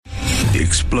the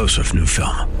explosive new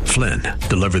film, Flynn,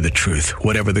 Deliver the Truth,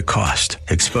 Whatever the Cost,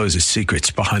 exposes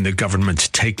secrets behind the government's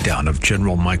takedown of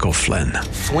General Michael Flynn.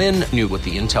 Flynn knew what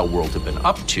the intel world had been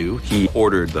up to. He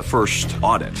ordered the first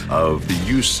audit of the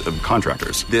use of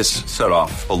contractors. This set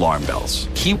off alarm bells.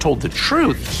 He told the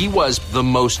truth. He was the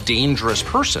most dangerous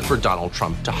person for Donald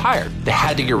Trump to hire. They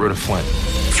had to get rid of Flynn.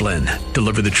 Flynn,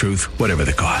 Deliver the Truth, Whatever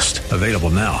the Cost. Available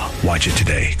now. Watch it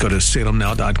today. Go to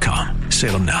salemnow.com.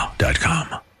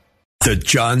 salemnow.com. The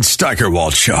John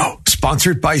Steigerwald Show,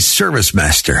 sponsored by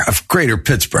ServiceMaster of Greater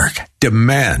Pittsburgh.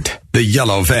 Demand the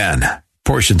yellow van.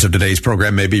 Portions of today's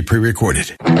program may be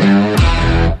pre-recorded.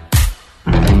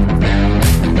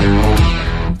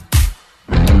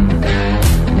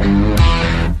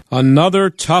 Another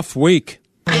tough week.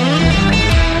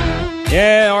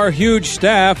 Yeah, our huge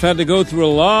staff had to go through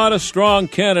a lot of strong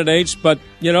candidates, but,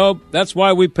 you know, that's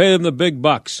why we pay them the big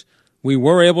bucks. We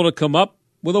were able to come up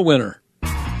with a winner.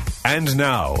 And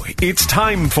now, it's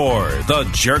time for The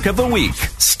Jerk of the Week,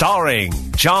 starring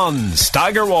John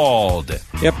Steigerwald.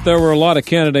 Yep, there were a lot of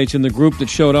candidates in the group that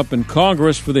showed up in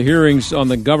Congress for the hearings on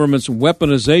the government's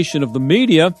weaponization of the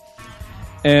media.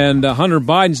 And Hunter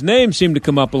Biden's name seemed to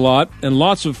come up a lot, and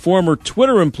lots of former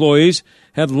Twitter employees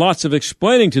had lots of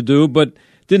explaining to do, but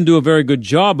didn't do a very good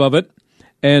job of it.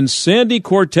 And Sandy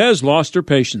Cortez lost her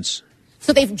patience.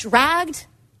 So they've dragged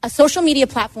a social media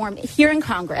platform here in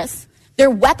Congress. They're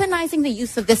weaponizing the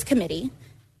use of this committee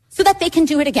so that they can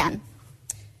do it again.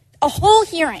 A whole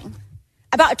hearing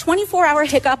about a 24-hour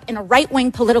hiccup in a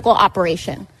right-wing political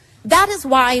operation. That is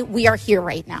why we are here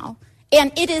right now.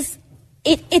 And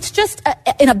it's just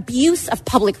an abuse of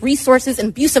public resources, an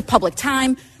abuse of public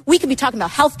time. We could be talking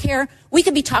about health care. We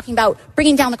could be talking about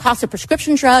bringing down the cost of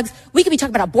prescription drugs. We could be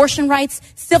talking about abortion rights,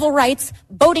 civil rights,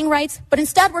 voting rights. But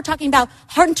instead, we're talking about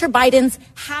Hunter Biden's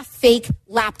half-fake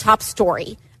laptop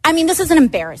story. I mean, this is an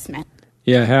embarrassment.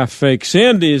 Yeah, half-fake.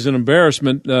 Sandy is an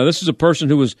embarrassment. This is a person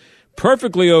who was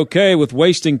perfectly okay with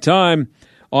wasting time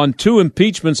on 2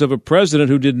 impeachments of a president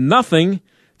who did nothing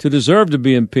to deserve to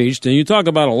be impeached. And you talk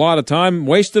about a lot of time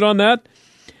wasted on that.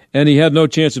 And he had no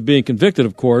chance of being convicted,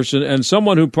 of course. And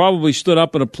someone who probably stood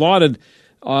up and applauded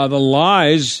the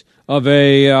lies of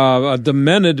a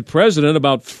demented president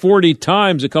about 40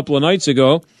 times a couple of nights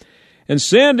ago. And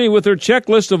Sandy, with her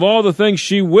checklist of all the things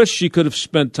she wished she could have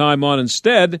spent time on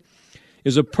instead,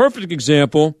 is a perfect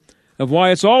example of why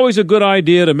it's always a good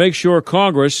idea to make sure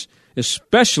Congress,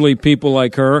 especially people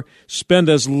like her, spend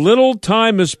as little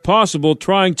time as possible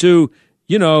trying to,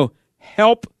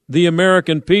 help the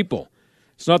American people.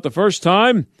 It's not the first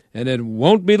time, and it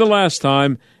won't be the last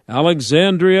time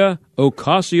Alexandria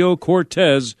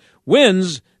Ocasio-Cortez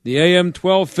wins the AM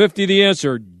 1250 The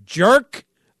Answer Jerk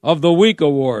of the Week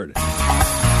Award.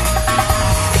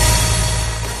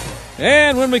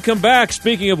 And when we come back,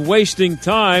 speaking of wasting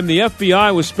time, the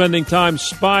FBI was spending time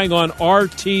spying on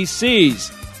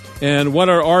RTCs. And what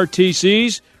are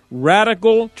RTCs?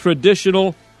 Radical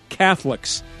Traditional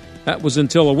Catholics. That was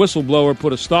until a whistleblower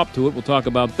put a stop to it. We'll talk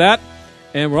about that.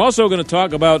 And we're also going to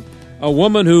talk about a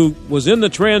woman who was in the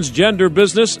transgender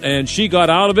business, and she got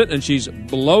out of it, and she's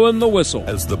blowing the whistle.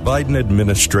 As the Biden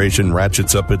administration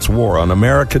ratchets up its war on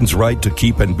Americans' right to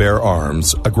keep and bear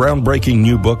arms, a groundbreaking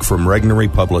new book from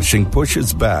Regnery Publishing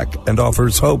pushes back and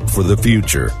offers hope for the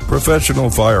future.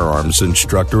 Professional firearms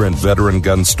instructor and veteran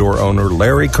gun store owner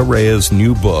Larry Correa's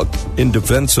new book, In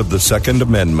Defense of the Second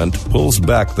Amendment, pulls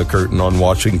back the curtain on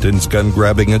Washington's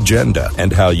gun-grabbing agenda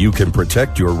and how you can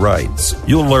protect your rights.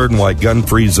 You'll learn why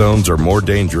gun-free zones are more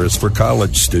dangerous for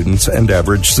college students and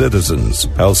average citizens,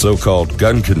 how so-called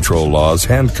gun control laws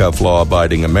handcuff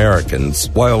law-abiding Americans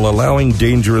while allowing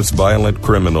dangerous violent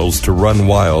criminals to run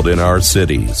wild in our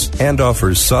cities, and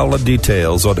offers solid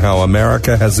details on how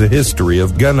America has a history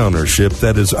of gun ownership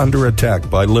that is under attack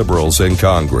by liberals in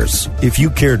Congress. If you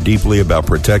care deeply about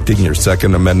protecting your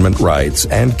Second Amendment rights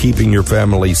and keeping your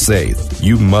family safe,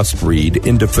 you must read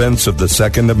In Defense of the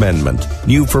Second Amendment,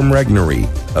 new from Regnery,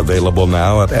 available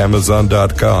now at Amazon.com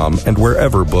and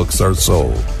wherever books are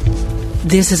sold.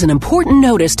 This is an important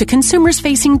notice to consumers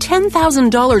facing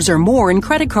 $10,000 or more in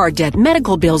credit card debt,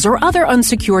 medical bills, or other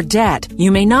unsecured debt.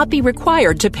 You may not be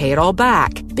required to pay it all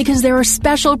back because there are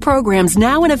special programs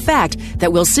now in effect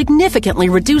that will significantly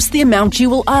reduce the amount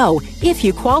you will owe if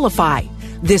you qualify.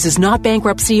 This is not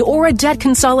bankruptcy or a debt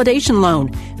consolidation loan.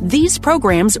 These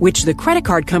programs, which the credit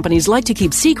card companies like to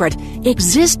keep secret,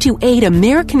 exist to aid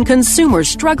American consumers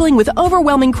struggling with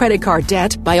overwhelming credit card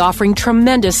debt by offering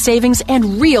tremendous savings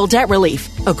and real debt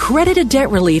relief. Accredited Debt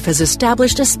Relief has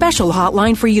established a special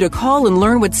hotline for you to call and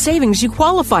learn what savings you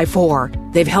qualify for.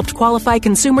 They've helped qualify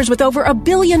consumers with over $1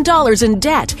 billion in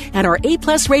debt and are A+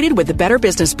 rated with the Better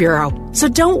Business Bureau. So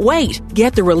don't wait.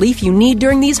 Get the relief you need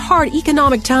during these hard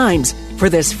economic times. For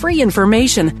this free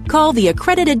information, call the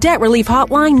Accredited Debt Relief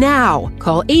Hotline now.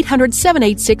 Call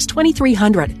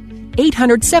 800-786-2300.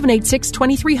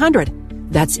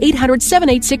 800-786-2300. That's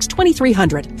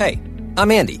 800-786-2300. Hey,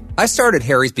 I'm Andy. I started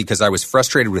Harry's because I was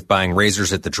frustrated with buying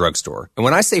razors at the drugstore. And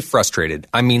when I say frustrated,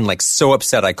 I mean like so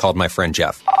upset I called my friend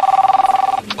Jeff.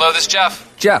 Hello, this is Jeff.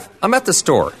 Jeff, I'm at the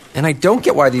store, and I don't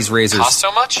get why these razors cost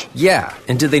so much? Yeah,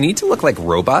 and do they need to look like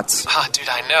robots? Dude,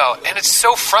 I know. And it's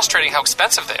so frustrating how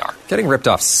expensive they are. Getting ripped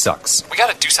off sucks. We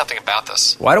gotta do something about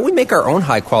this. Why don't we make our own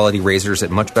high-quality razors at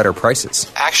much better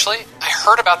prices? Actually, I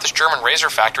heard about this German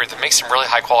razor factory that makes some really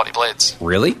high-quality blades.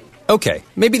 Really? Okay,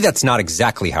 maybe that's not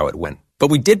exactly how it went. But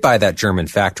we did buy that German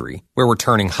factory, where we're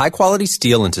turning high-quality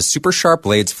steel into super sharp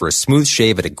blades for a smooth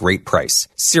shave at a great price.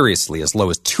 Seriously, as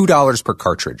low as $2 per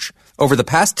cartridge. Over the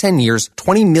past 10 years,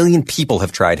 20 million people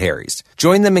have tried Harry's.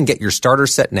 Join them and get your starter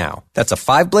set now. That's a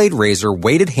 5-blade razor,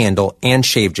 weighted handle, and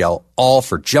shave gel, all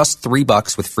for just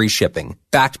 $3 with free shipping,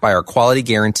 backed by our quality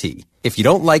guarantee. If you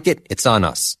don't like it, it's on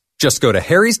us. Just go to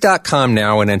harrys.com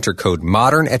now and enter code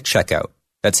MODERN at checkout.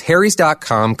 That's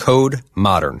harrys.com, code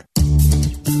MODERN.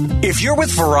 If you're with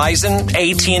Verizon,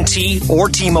 AT&T, or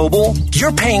T-Mobile,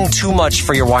 you're paying too much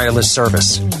for your wireless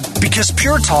service. Because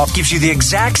Pure Talk gives you the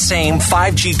exact same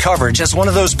 5G coverage as one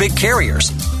of those big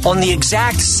carriers on the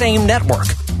exact same network,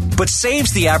 but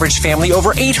saves the average family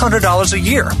over $800 a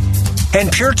year.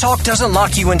 And Pure Talk doesn't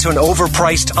lock you into an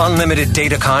overpriced unlimited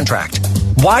data contract.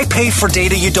 Why pay for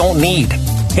data you don't need?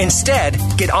 Instead,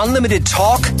 get unlimited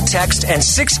talk, text, and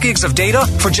 6 gigs of data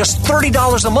for just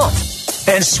 $30 a month.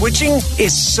 And switching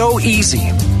is so easy.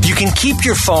 You can keep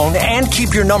your phone and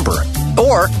keep your number,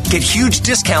 or get huge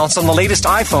discounts on the latest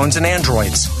iPhones and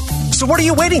Androids. So what are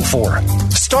you waiting for?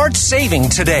 Start saving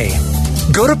today.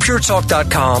 Go to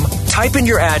puretalk.com, type in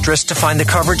your address to find the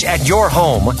coverage at your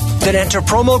home, then enter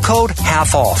promo code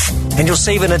HALFOFF, and you'll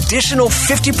save an additional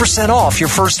 50% off your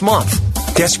first month.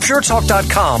 That's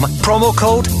puretalk.com, promo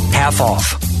code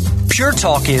HALFOFF. Pure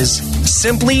Talk is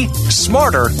simply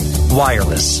smarter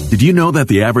wireless. Did you know that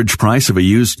the average price of a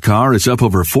used car is up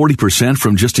over 40%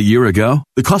 from just a year ago?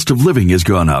 The cost of living has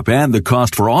gone up, and the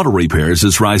cost for auto repairs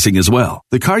is rising as well.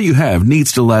 The car you have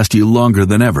needs to last you longer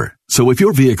than ever. So if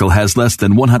your vehicle has less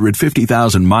than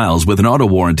 150,000 miles with an auto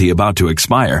warranty about to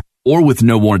expire, or with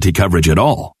no warranty coverage at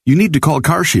all, you need to call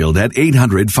CarShield at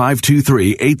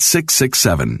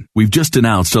 800-523-8667. We've just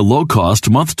announced a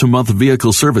low-cost month-to-month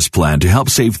vehicle service plan to help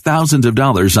save thousands of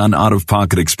dollars on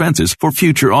out-of-pocket expenses for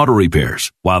future auto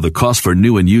repairs. While the cost for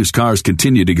new and used cars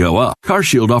continue to go up,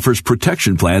 CarShield offers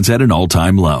protection plans at an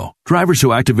all-time low. Drivers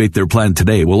who activate their plan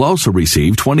today will also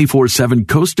receive 24/7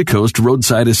 coast-to-coast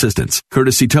roadside assistance,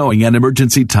 courtesy towing, and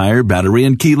emergency tire, battery,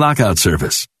 and key lockout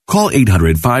service. Call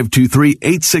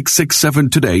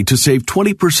 800-523-8667 today to save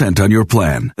 20% on your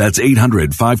plan. That's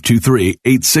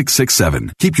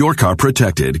 800-523-8667. Keep your car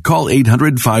protected. Call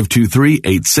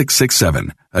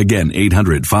 800-523-8667. Again,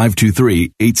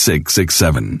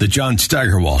 800-523-8667. The John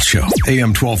Steigerwald Show,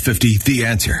 AM 1250, The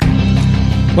Answer.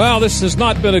 Well, this has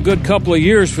not been a good couple of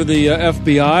years for the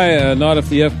FBI, not if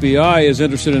the FBI is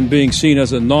interested in being seen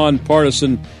as a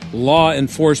nonpartisan law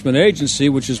enforcement agency,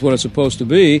 which is what it's supposed to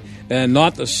be, and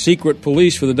not the secret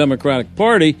police for the Democratic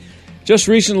Party. Just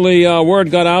recently,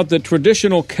 word got out that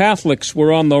traditional Catholics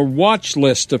were on the watch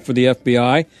list for the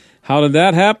FBI. How did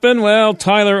that happen? Well,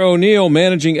 Tyler O'Neill,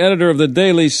 managing editor of the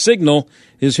Daily Signal,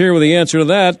 is here with the answer to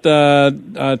that.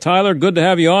 Tyler, good to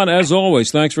have you on, as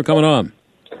always. Thanks for coming on.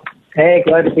 Hey,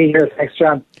 glad to be here. Thanks,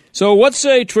 John. So what's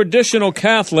a traditional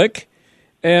Catholic,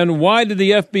 and why did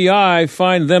the FBI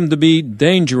find them to be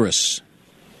dangerous?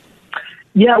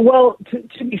 Yeah, well,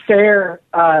 to be fair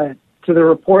to the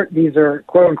report, these are,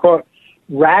 quote-unquote,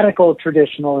 radical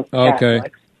traditionalist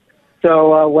Catholics.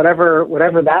 So whatever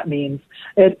that means.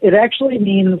 It actually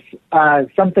means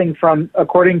something from,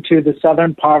 according to the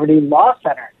Southern Poverty Law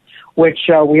Center, which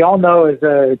we all know is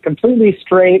a completely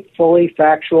straight, fully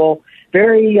factual,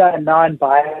 very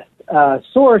non-biased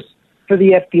source for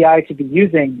the FBI to be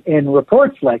using in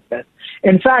reports like this.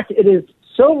 In fact, it is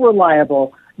so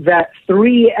reliable that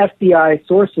 3 FBI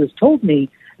sources told me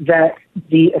that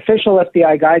the official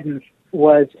FBI guidance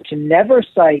was to never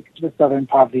cite the Southern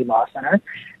Poverty Law Center,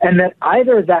 and that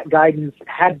either that guidance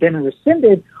had been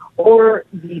rescinded or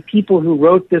the people who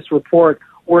wrote this report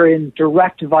were in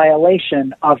direct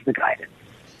violation of the guidance.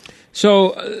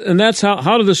 So, and that's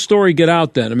how did the story get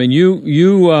out then? I mean,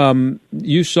 you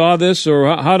saw this,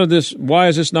 or how did this? Why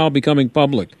is this now becoming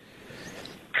public?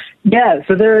 Yeah,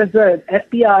 so there is an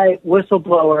FBI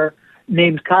whistleblower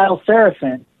named Kyle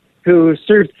Seraphin, who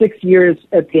served 6 years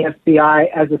at the FBI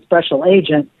as a special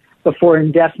agent before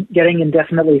getting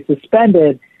indefinitely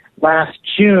suspended last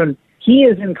June. He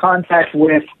is in contact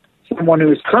with someone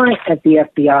who is current at the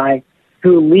FBI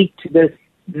who leaked this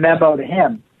memo to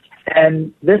him.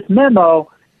 And this memo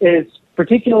is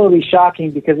particularly shocking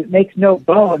because it makes no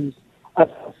bones of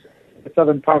the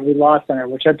Southern Poverty Law Center,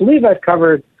 which I believe I've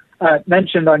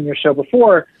mentioned on your show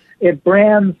before. It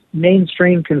brands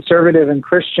mainstream conservative and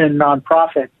Christian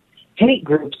nonprofit hate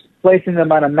groups, placing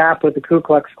them on a map with the Ku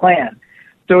Klux Klan.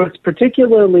 So it's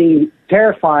particularly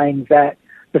terrifying that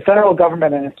the federal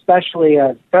government, and especially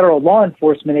a federal law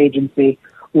enforcement agency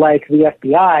like the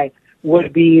FBI,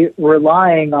 would be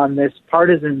relying on this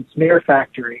partisan smear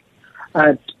factory.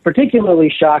 It's particularly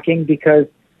shocking because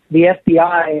the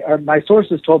FBI, or my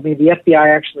sources told me, the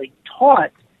FBI actually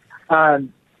taught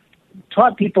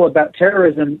people about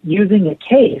terrorism using a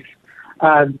case,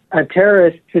 a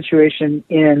terrorist situation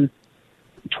in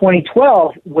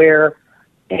 2012 where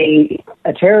a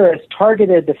terrorist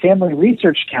targeted the Family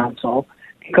Research Council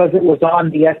because it was on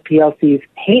the SPLC's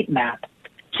hate map.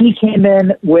 He came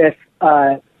in with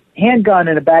a handgun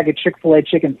and a bag of Chick-fil-A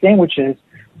chicken sandwiches,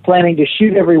 planning to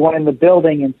shoot everyone in the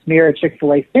building and smear a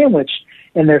Chick-fil-A sandwich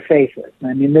in their faces.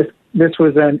 I mean, this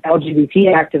was an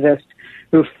LGBT activist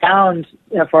who found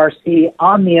FRC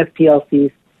on the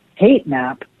SPLC's hate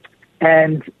map,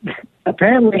 and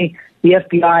apparently the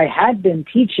FBI had been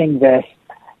teaching this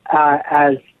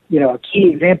as, a key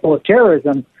example of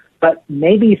terrorism, but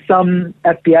maybe some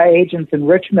FBI agents in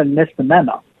Richmond missed the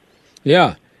memo.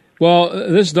 Yeah. Well,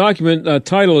 this document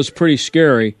title is pretty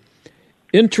scary.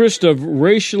 Interest of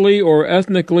racially or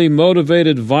ethnically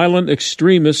motivated violent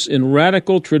extremists in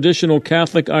radical traditional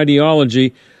Catholic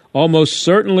ideology almost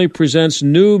certainly presents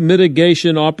new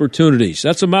mitigation opportunities.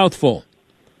 That's a mouthful.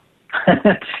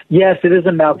 Yes, it is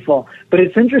a mouthful. But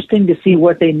it's interesting to see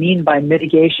what they mean by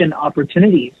mitigation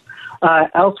opportunities.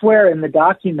 Elsewhere in the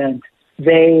document,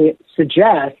 they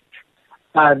suggest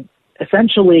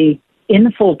essentially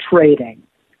infiltrating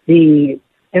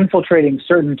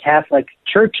certain Catholic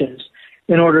churches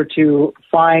in order to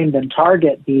find and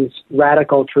target these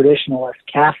radical traditionalist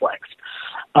Catholics.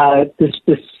 The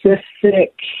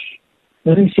specific,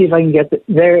 let me see if I can get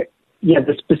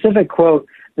the specific quote,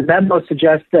 the memo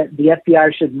suggests that the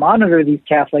FBI should monitor these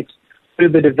Catholics through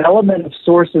the development of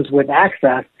sources with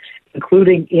access,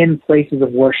 including in places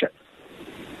of worship.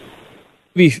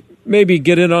 Maybe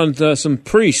get in on some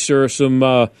priests or some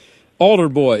altar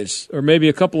boys, or maybe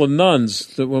a couple of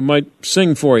nuns that might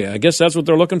sing for you. I guess that's what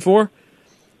they're looking for?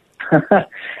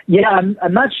 Yeah,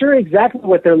 I'm not sure exactly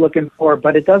what they're looking for,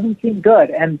 but it doesn't seem good.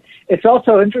 And it's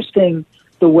also interesting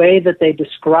the way that they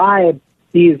describe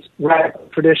these radical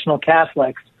traditional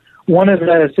Catholics. One of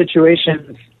the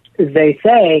situations they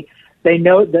say, they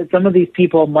note that some of these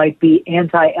people might be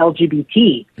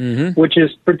anti-LGBT, which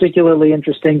is particularly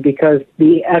interesting because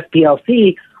the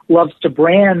SPLC loves to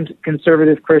brand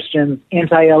conservative Christians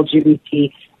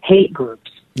anti-LGBT hate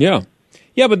groups. Yeah,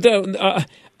 but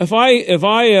if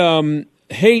I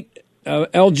hate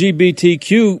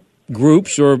LGBTQ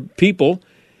groups or people,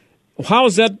 how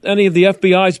is that any of the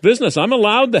FBI's business? I'm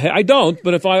allowed to. I don't,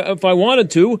 but if I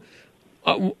wanted to,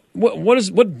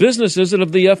 what business is it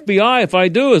of the FBI if I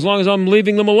do? As long as I'm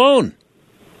leaving them alone.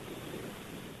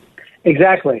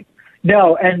 Exactly.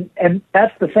 No, and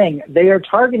that's the thing. They are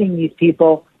targeting these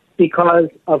people because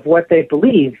of what they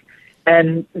believe,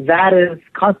 and that is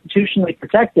constitutionally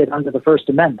protected under the First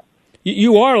Amendment.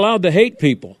 You are allowed to hate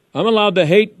people. I'm allowed to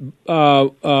hate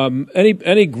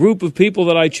any group of people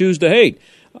that I choose to hate,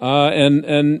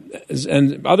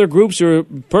 and other groups are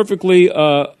perfectly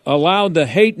allowed to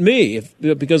hate me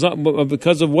because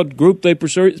of what group they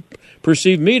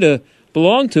perceive me to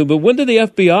belong to. But when did the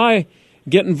FBI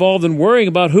get involved in worrying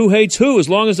about who hates who, as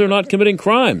long as they're not committing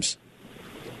crimes?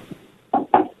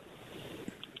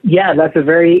 Yeah, that's a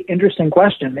very interesting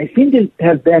question. They seem to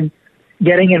have been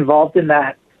getting involved in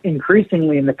that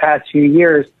increasingly in the past few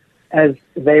years as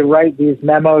they write these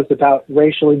memos about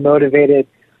racially motivated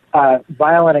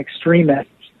violent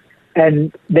extremists.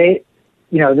 And they,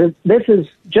 this is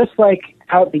just like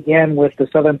how it began with the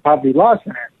Southern Poverty Law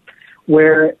Center,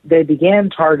 where they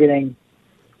began targeting,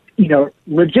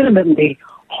 legitimately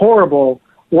horrible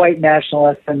white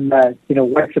nationalists and,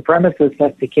 white supremacists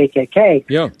like the KKK.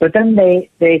 Yeah. But then they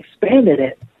expanded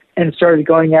it and started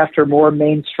going after more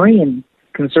mainstream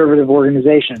conservative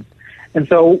organizations. And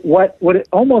so what it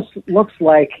almost looks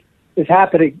like is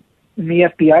happening in the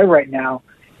FBI right now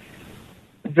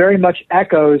very much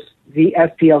echoes the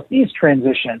SPLC's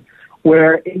transition,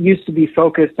 where it used to be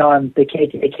focused on the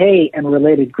KKK and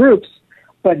related groups,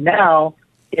 but now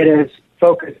it is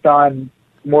focused on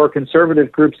more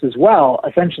conservative groups as well,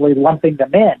 essentially lumping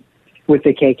them in with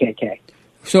the KKK.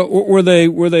 So were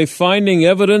they finding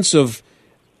evidence of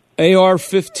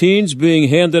AR-15s being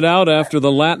handed out after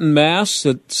the Latin Mass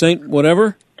at St.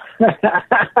 whatever?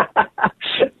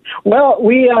 Well,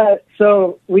 we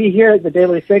here at the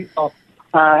Daily Signal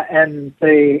and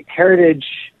the Heritage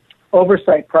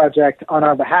Oversight Project on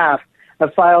our behalf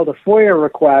have filed a FOIA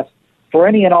request for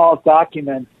any and all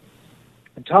documents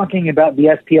talking about the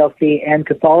SPLC and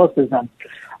Catholicism,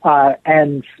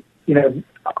 and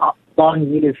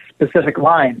along these specific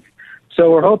lines.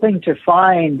 So we're hoping to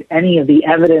find any of the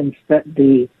evidence that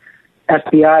the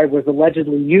FBI was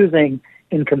allegedly using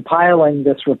in compiling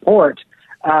this report.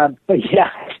 But yeah,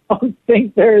 I don't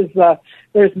think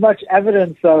there's much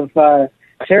evidence of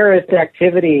terrorist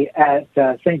activity at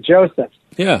St. Joseph's.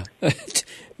 Yeah,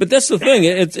 but that's the thing.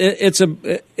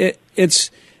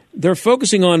 It's they're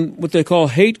focusing on what they call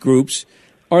hate groups.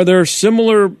 Are there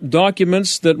similar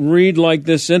documents that read like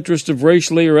this: interest of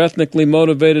racially or ethnically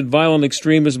motivated violent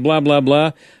extremists, blah blah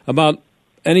blah, about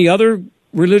any other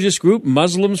religious group,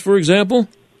 Muslims, for example?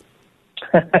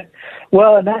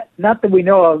 Well, not that we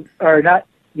know of, or not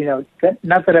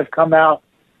that have come out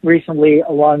recently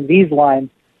along these lines.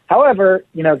 However,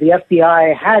 the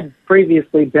FBI had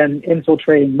previously been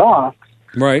infiltrating mosques,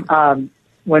 right?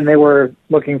 When they were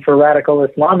looking for radical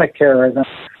Islamic terrorism.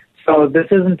 So this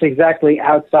isn't exactly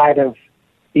outside of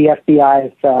the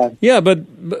FBI's. Yeah,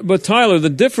 but Tyler, the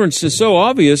difference is so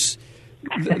obvious.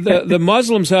 The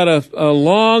Muslims had a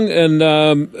long and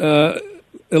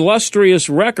illustrious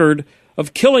record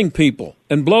of killing people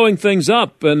and blowing things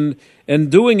up and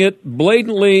doing it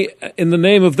blatantly in the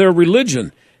name of their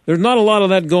religion. There's not a lot of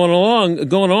that going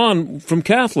on from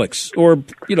Catholics or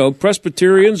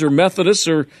Presbyterians or Methodists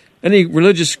or any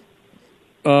religious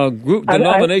group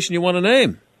denomination you want to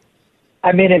name.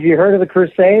 I mean, have you heard of the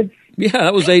Crusades? Yeah,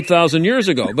 that was 8,000 years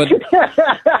ago. But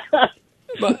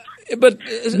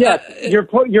yes,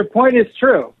 your point is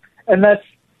true, and that's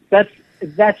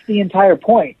the entire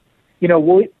point.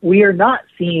 We are not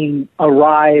seeing a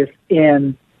rise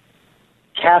in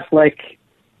Catholic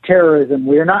terrorism.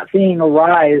 We are not seeing a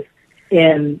rise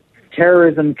in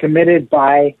terrorism committed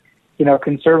by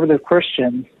conservative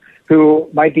Christians who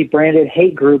might be branded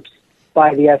hate groups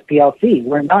by the SPLC.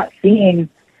 We're not seeing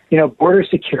border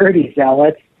security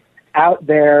zealots out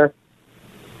there.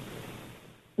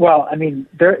 Well, I mean,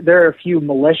 there are a few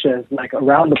militias like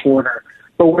around the border,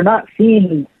 but we're not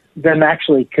seeing them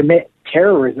actually commit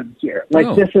terrorism here. Like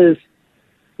no.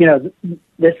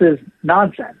 This is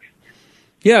nonsense.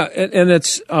 Yeah, and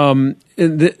it's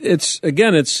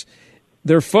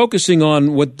they're focusing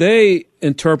on what they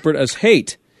interpret as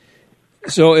hate.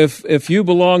 So if you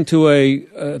belong to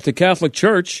the Catholic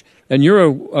Church and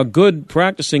you're a good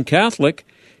practicing Catholic,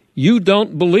 you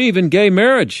don't believe in gay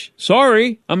marriage.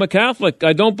 Sorry, I'm a Catholic.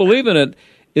 I don't believe in it.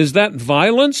 Is that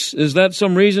violence? Is that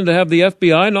some reason to have the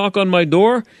FBI knock on my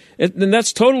door? And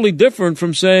that's totally different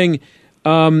from saying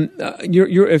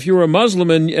if you're a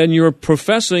Muslim and you're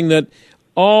professing that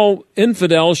all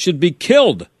infidels should be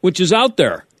killed, which is out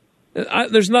there.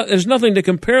 There's nothing to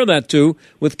compare that to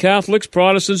with Catholics,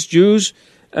 Protestants, Jews,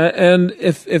 and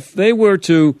if we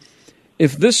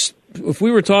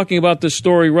were talking about this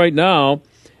story right now,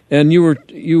 and you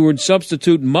would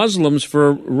substitute Muslims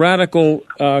for radical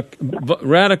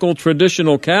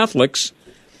traditional Catholics,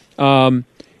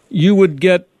 you would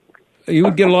get a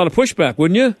lot of pushback,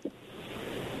 wouldn't you?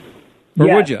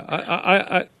 Or would you?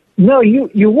 No,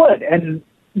 you would, and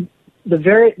the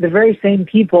very same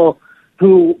people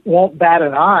who won't bat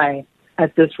an eye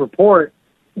at this report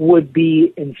would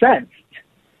be incensed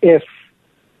if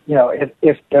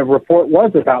the report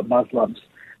was about Muslims.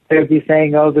 They would be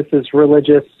saying, "Oh, this is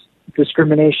religious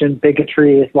discrimination,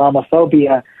 bigotry,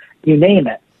 Islamophobia, you name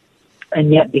it."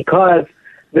 And yet, because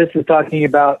this is talking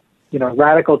about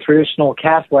radical traditional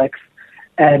Catholics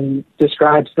and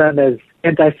describes them as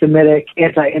anti-Semitic,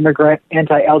 anti-immigrant,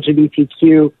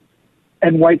 anti-LGBTQ,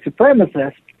 and white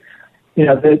supremacists,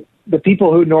 the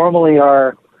people who normally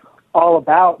are all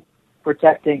about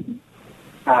protecting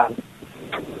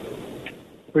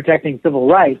civil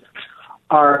rights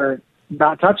are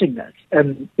not touching this.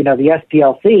 And, the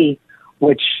SPLC,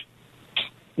 which,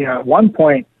 at one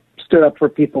point stood up for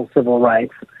people's civil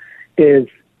rights, is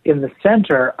in the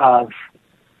center of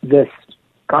this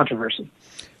controversy.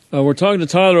 We're talking to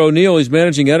Tyler O'Neill. He's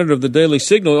managing editor of the Daily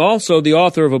Signal, also the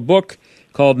author of a book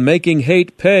called Making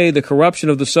Hate Pay, The Corruption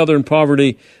of the Southern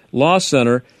Poverty Law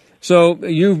Center. So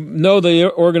you know the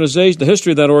organization, the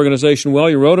history of that organization well.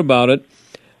 You wrote about it.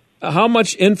 how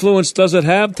much influence does it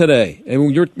have today?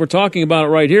 And we're talking about it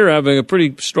right here, having a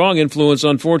pretty strong influence,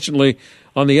 unfortunately,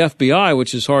 on the FBI,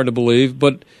 which is hard to believe.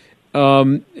 But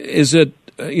is it,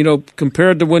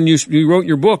 compared to when you wrote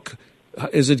your book,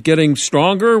 is it getting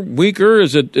stronger, weaker?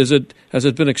 Has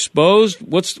it been exposed?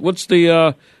 What's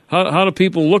the how do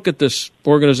people look at this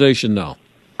organization now?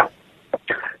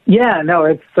 Yeah, no,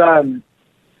 it's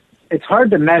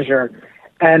hard to measure,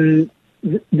 and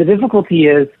the difficulty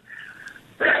is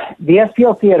the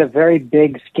SPLC had a very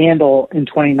big scandal in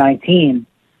 2019,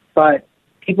 but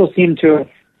people seem to have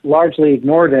largely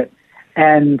ignored it.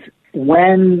 And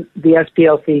when the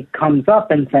SPLC comes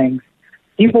up in things,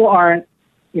 people aren't,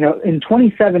 in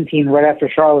 2017, right after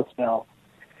Charlottesville,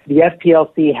 the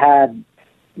SPLC had,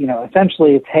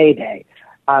 essentially its heyday.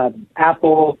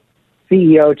 Apple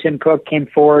CEO Tim Cook came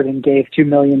forward and gave $2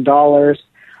 million.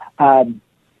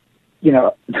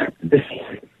 The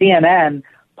CNN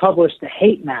published a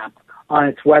hate map on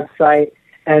its website,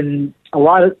 and a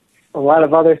lot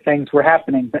of other things were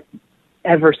happening. But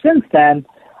ever since then,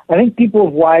 I think people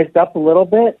have wised up a little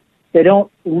bit. They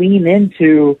don't lean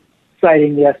into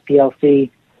citing the SPLC,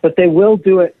 but they will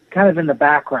do it kind of in the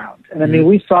background. And I mean,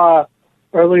 we saw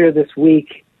earlier this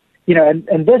week,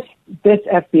 and this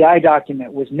FBI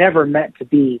document was never meant to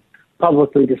be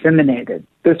publicly disseminated.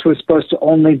 This was supposed to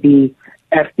only be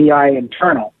FBI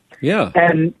internal. Yeah.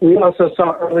 And we also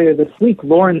saw earlier this week,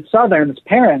 Lauren Southern's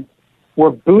parents were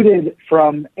booted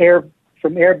from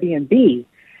Airbnb.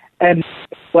 And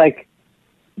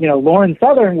Lauren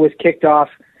Southern was kicked off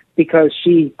because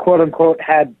she, quote unquote,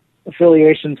 had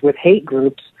affiliations with hate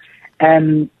groups.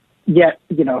 And yet,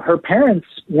 her parents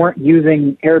weren't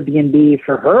using Airbnb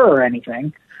for her or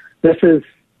anything. This is,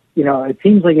 it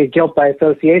seems like a guilt by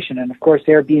association. And of course,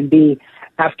 Airbnb,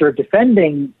 after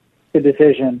defending the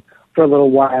decision for a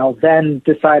little while, then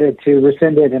decided to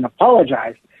rescind it and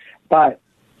apologize. But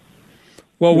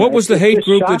what was the hate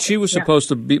group that she was supposed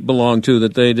to belong to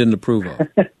that they didn't approve of?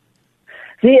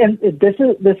 See, and this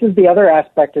is the other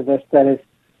aspect of this that is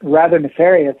rather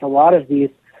nefarious. A lot of these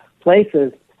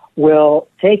places will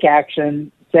take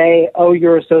action, say, "Oh,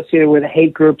 you're associated with a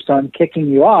hate group, so I'm kicking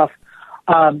you off,"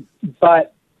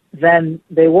 but then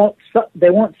they won't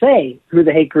say who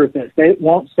the hate group is. They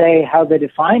won't say how they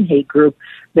define hate group.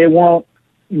 They won't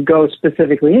go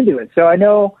specifically into it. So I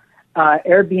know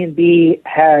Airbnb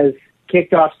has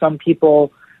kicked off some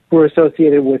people who are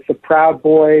associated with the Proud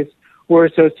Boys, who are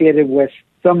associated with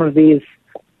some of these,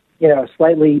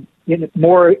 slightly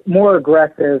more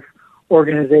aggressive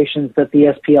organizations that the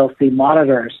SPLC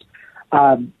monitors,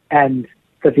 and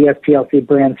that the SPLC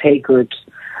brands hate groups.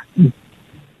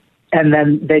 And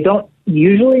then they don't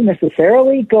usually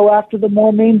necessarily go after the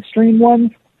more mainstream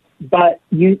ones, but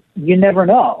you never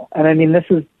know. And I mean, this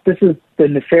is the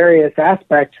nefarious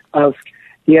aspect of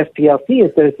the SPLC,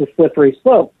 is that it's a slippery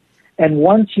slope. And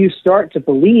once you start to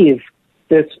believe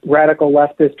this radical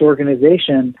leftist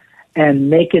organization and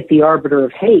make it the arbiter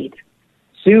of hate,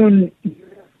 soon you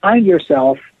find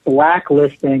yourself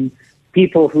blacklisting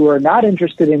people who are not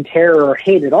interested in terror or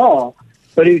hate at all,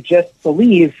 but who just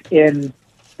believe in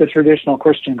the traditional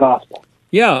Christian gospel.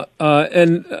 Yeah,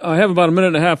 and I have about a minute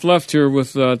and a half left here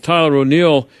with Tyler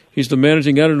O'Neill. He's the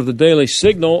managing editor of the Daily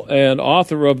Signal and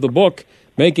author of the book,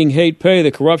 Making Hate Pay,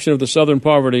 The Corruption of the Southern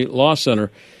Poverty Law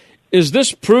Center. Is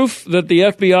this proof that the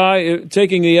FBI,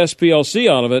 taking the SPLC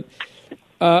out of it,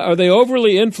 are they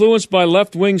overly influenced by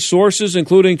left-wing sources,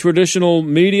 including traditional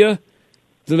media?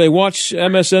 Do they watch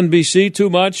MSNBC too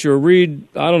much or read,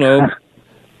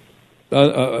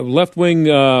 left-wing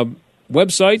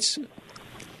websites?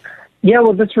 Yeah,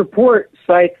 well, this report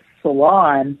cites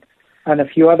Salon and a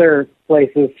few other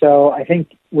places, so I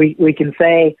think we can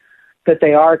say that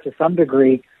they are to some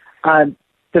degree.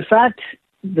 The fact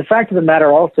of the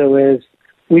matter also is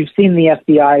we've seen the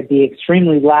FBI be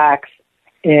extremely lax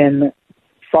in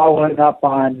following up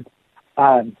on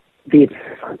the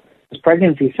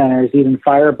pregnancy centers, even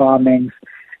firebombings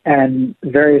and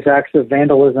various acts of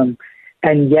vandalism,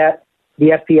 and yet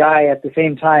the FBI at the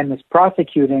same time is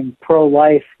prosecuting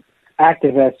pro-life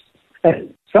activists.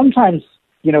 And sometimes,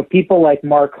 people like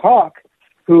Mark Hawk,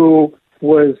 who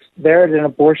was there at an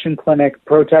abortion clinic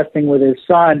protesting with his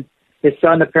son. His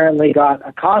son apparently got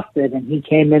accosted, and he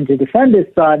came in to defend his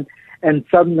son, and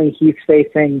suddenly he's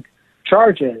facing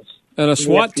charges. And a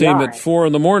SWAT team at 4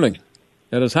 a.m.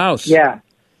 at his house. Yeah.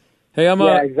 Hey,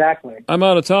 exactly. I'm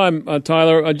out of time,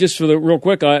 Tyler. Just for the real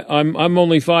quick, I'm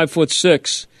only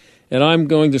 5'6", and I'm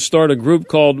going to start a group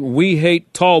called We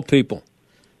Hate Tall People.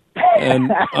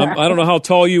 And I don't know how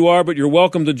tall you are, but you're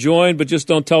welcome to join. But just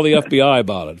don't tell the FBI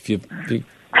about it.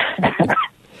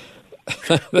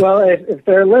 Well, if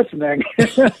they're listening.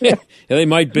 Yeah, they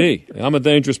might be. I'm a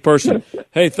dangerous person.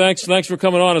 Hey, thanks for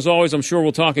coming on. As always, I'm sure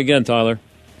we'll talk again, Tyler.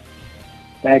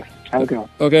 Thanks. Have a good one.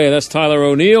 Okay, that's Tyler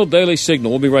O'Neill, Daily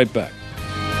Signal. We'll be right back.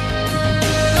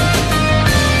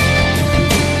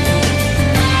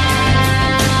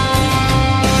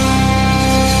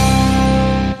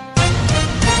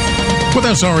 With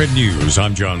SRN News,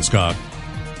 I'm John Scott.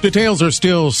 Details are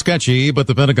still sketchy, but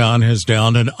the Pentagon has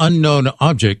downed an unknown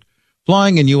object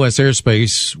flying in U.S.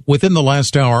 airspace within the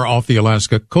last hour off the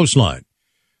Alaska coastline.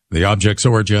 The object's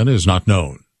origin is not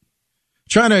known.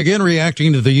 China again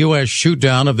reacting to the U.S.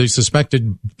 shoot-down of the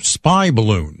suspected spy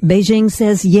balloon. Beijing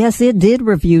says, yes, it did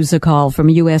refuse a call from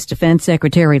U.S. Defense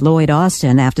Secretary Lloyd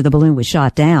Austin after the balloon was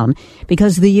shot down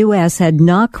because the U.S. had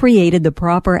not created the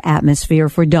proper atmosphere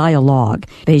for dialogue.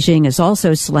 Beijing is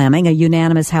also slamming a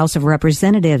unanimous House of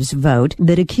Representatives vote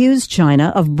that accused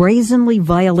China of brazenly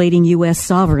violating U.S.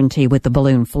 sovereignty with the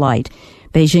balloon flight.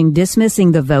 Beijing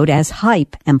dismissing the vote as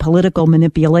hype and political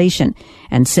manipulation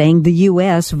and saying the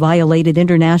U.S. violated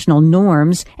international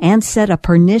norms and set a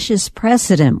pernicious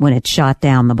precedent when it shot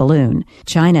down the balloon.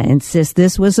 China insists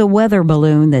this was a weather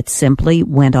balloon that simply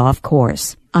went off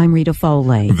course. I'm Rita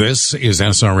Foley. This is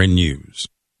SRN News.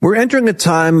 We're entering a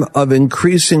time of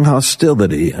increasing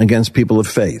hostility against people of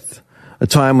faith. A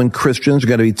time when Christians are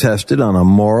going to be tested on a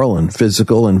moral and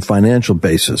physical and financial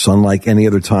basis, unlike any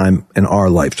other time in our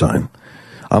lifetime.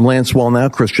 I'm Lance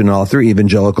Wallnau, Christian author,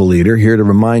 evangelical leader, here to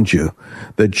remind you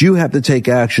that you have to take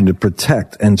action to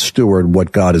protect and steward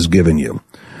what God has given you.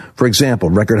 For example,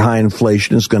 record high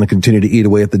inflation is going to continue to eat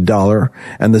away at the dollar,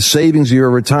 and the savings of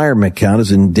your retirement account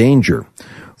is in danger.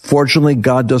 Fortunately,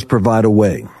 God does provide a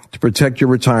way. To protect your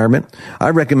retirement, I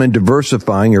recommend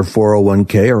diversifying your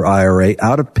 401k or IRA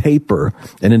out of paper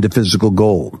and into physical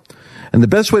gold. And the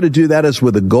best way to do that is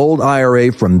with a gold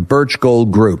IRA from Birch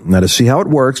Gold Group. Now, to see how it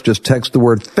works, just text the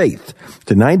word faith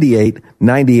to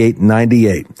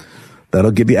 989898.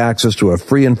 That'll give you access to a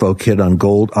free info kit on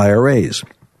gold IRAs.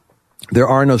 There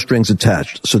are no strings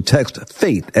attached, so text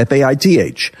FAITH,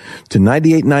 F-A-I-T-H, to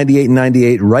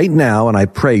 989898 right now, and I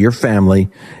pray your family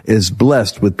is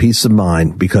blessed with peace of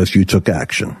mind because you took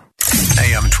action.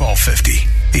 AM 1250,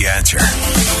 The Answer.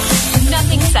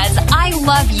 Nothing says I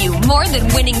love you more than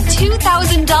winning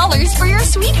 $2,000 for your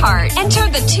sweetheart. Enter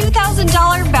the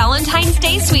 $2,000 Valentine's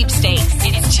Day sweepstakes.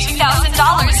 It is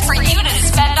 $2,000 for you to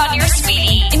spend on your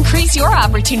sweetie. Increase your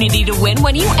opportunity to win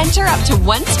when you enter up to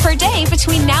once per day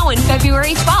between now and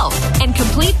February 12th and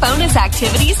complete bonus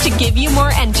activities to give you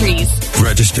more entries.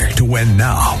 Register to win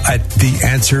now at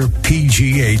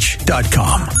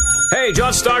theanswerpgh.com. Hey,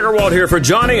 John Steigerwald here for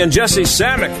Johnny and Jesse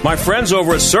Samick, my friends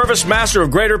over at Service Master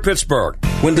of Greater Pittsburgh.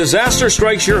 When disaster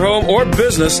strikes your home or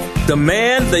business,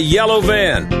 demand the yellow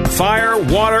van. Fire,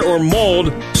 water, or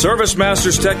mold, Service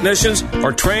Master's technicians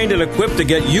are trained and equipped to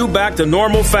get you back to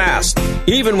normal fast.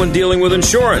 Even when dealing with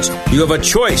insurance, you have a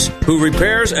choice who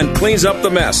repairs and cleans up the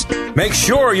mess. Make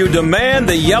sure you demand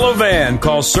the yellow van.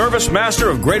 Call Service Master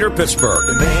of Greater Pittsburgh.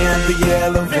 Demand the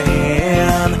yellow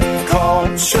van.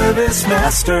 Call Service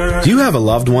Master. Do you have a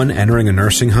loved one entering a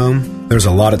nursing home? There's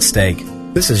a lot at stake.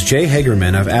 This is Jay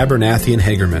Hagerman of Abernathy &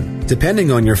 Hagerman.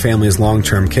 Depending on your family's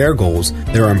long-term care goals,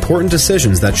 there are important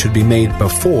decisions that should be made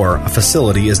before a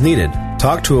facility is needed.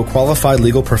 Talk to a qualified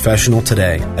legal professional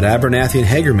today. At Abernathy &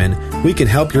 Hagerman, we can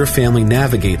help your family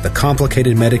navigate the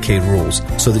complicated Medicaid rules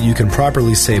so that you can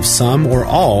properly save some or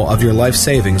all of your life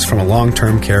savings from a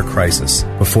long-term care crisis.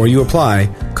 Before you apply,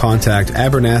 contact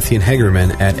Abernathy &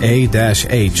 Hagerman at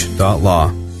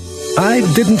a-h.law. I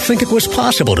didn't think it was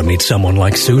possible to meet someone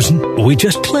like Susan. We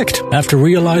just clicked after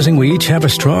realizing we each have a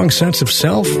strong sense of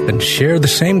self and share the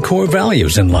same core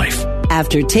values in life.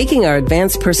 After taking our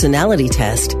advanced personality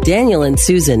test, Daniel and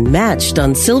Susan matched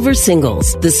on Silver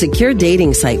Singles, the secure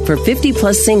dating site for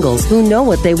 50-plus singles who know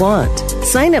what they want.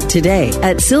 Sign up today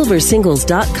at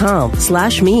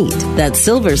silversingles.com/meet. That's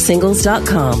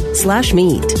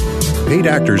silversingles.com/meet. Paid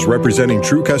actors representing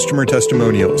true customer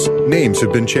testimonials. Names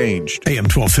have been changed. AM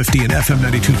 1250 and FM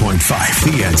 92.5.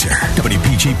 The Answer.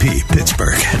 WPGP,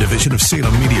 Pittsburgh, a division of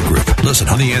Salem Media Group. Listen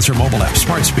on the Answer mobile app,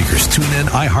 smart speakers, TuneIn,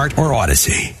 iHeart, or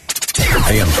Odyssey.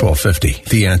 AM 1250.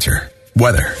 The Answer.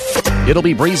 Weather. It'll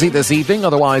be breezy this evening,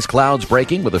 otherwise clouds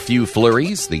breaking with a few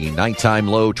flurries. The nighttime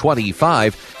low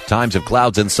 25. Times of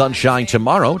clouds and sunshine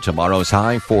tomorrow. Tomorrow's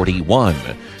high 41.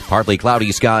 Partly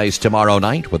cloudy skies tomorrow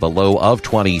night with a low of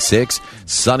 26.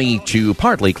 Sunny to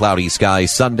partly cloudy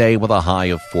skies Sunday with a high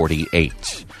of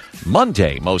 48.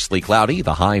 Monday, mostly cloudy,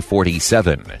 the high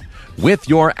 47. With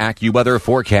your AccuWeather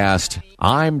forecast,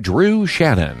 I'm Drew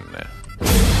Shannon.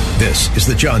 This is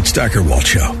the John Steigerwald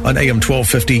Show on AM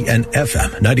 1250 and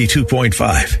FM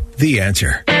 92.5. The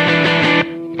Answer.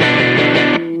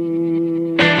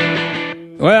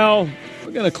 Well,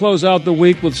 we're going to close out the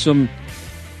week with some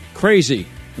crazy.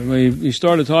 We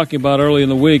started talking about early in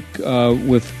the week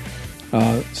with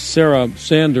Sarah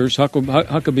Sanders,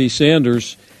 Huckabee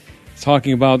Sanders,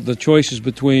 talking about the choices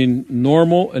between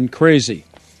normal and crazy.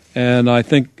 And I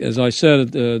think, as I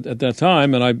said at that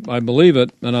time, and I believe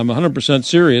it, and I'm 100%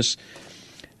 serious,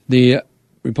 the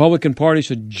Republican Party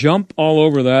should jump all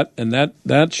over that, and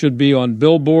that should be on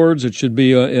billboards. It should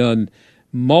be on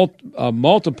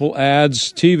multiple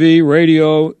ads, TV,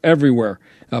 radio, everywhere,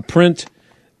 print,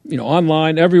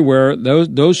 online, everywhere.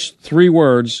 Those three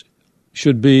words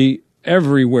should be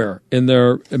everywhere in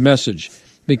their message,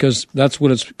 because that's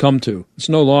what it's come to. It's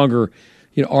no longer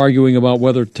arguing about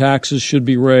whether taxes should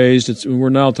be raised. We're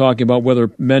now talking about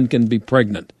whether men can be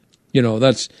pregnant.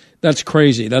 That's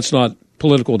crazy. That's not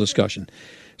political discussion.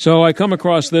 So I come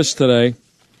across this today.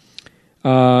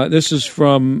 This is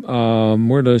from,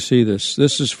 where did I see this?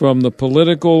 This is from the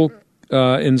Political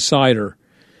Insider.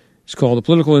 It's called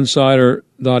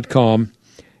thepoliticalinsider.com.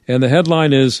 And the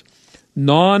headline is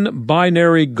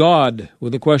Non-Binary God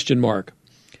with a question mark.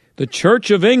 The Church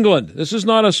of England, this is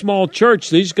not a small church,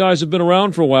 these guys have been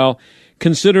around for a while,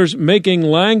 considers making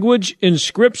language in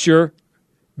Scripture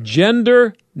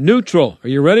gender neutral. Are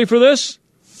you ready for this?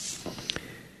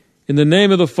 In the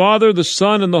name of the Father, the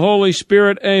Son, and the Holy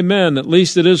Spirit, amen. At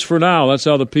least it is for now. That's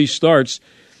how the piece starts.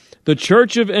 The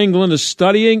Church of England is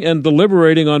studying and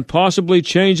deliberating on possibly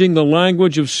changing the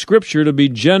language of Scripture to be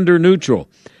gender neutral.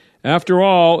 After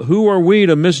all, who are we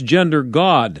to misgender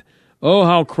God? Oh,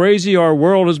 how crazy our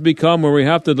world has become, where we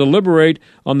have to deliberate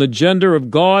on the gender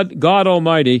of God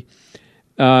Almighty.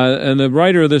 And the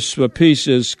writer of this piece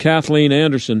is Kathleen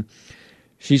Anderson.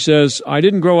 She says, I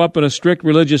didn't grow up in a strict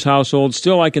religious household.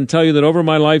 Still, I can tell you that over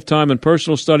my lifetime and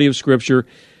personal study of Scripture,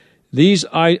 these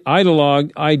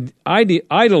ideologues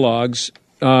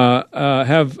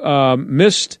have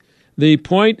missed the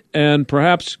point and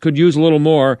perhaps could use a little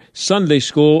more Sunday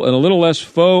school and a little less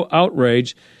faux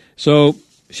outrage. So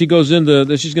she goes into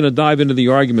this. She's going to dive into the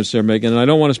arguments they're making, and I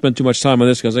don't want to spend too much time on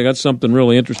this because I got something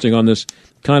really interesting on this,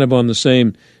 kind of on the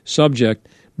same subject.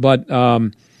 But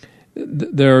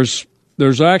there are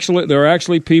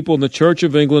actually people in the Church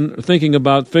of England thinking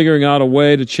about figuring out a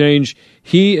way to change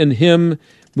he and him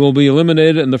will be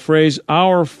eliminated, and the phrase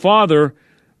 "Our Father"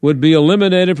 would be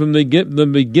eliminated from the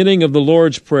beginning of the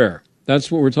Lord's Prayer. That's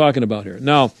what we're talking about here.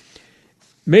 Now,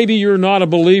 maybe you're not a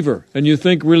believer and you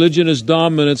think religion is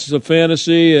dumb and it's a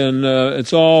fantasy and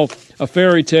it's all a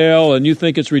fairy tale and you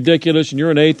think it's ridiculous and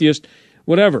you're an atheist,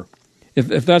 whatever, if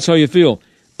that's how you feel.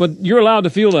 But you're allowed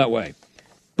to feel that way.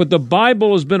 But the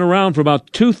Bible has been around for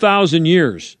about 2,000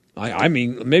 years. I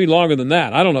mean, maybe longer than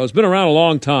that. I don't know. It's been around a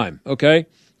long time, okay?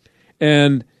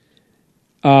 And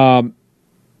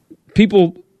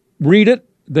people read it.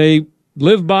 They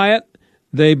live by it.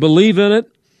 They believe in it.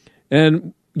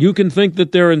 And you can think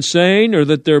that they're insane or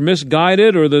that they're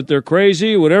misguided or that they're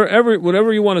crazy,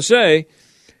 whatever you want to say.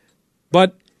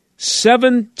 But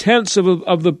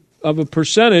 0.7% of a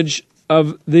percentage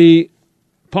of the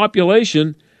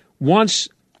population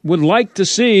would like to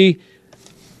see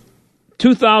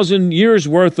 2,000 years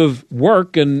worth of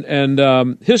work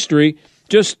and history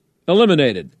just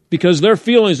eliminated because their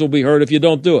feelings will be hurt if you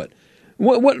don't do it.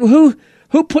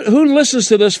 Who listens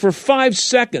to this for 5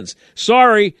 seconds?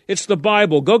 Sorry, it's the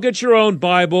Bible. Go get your own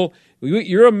Bible.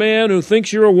 You're a man who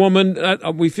thinks you're a woman.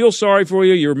 We feel sorry for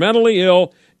you. You're mentally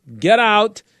ill. Get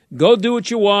out. Go do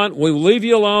what you want. We'll leave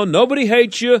you alone. Nobody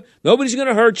hates you. Nobody's going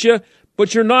to hurt you.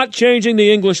 But you're not changing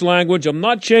the English language. I'm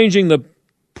not changing the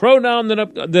pronoun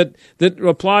that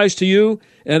applies to you.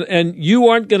 And you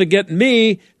aren't going to get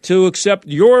me to accept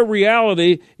your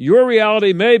reality. Your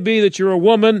reality may be that you're a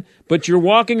woman, but you're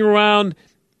walking around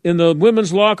in the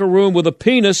women's locker room with a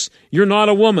penis. You're not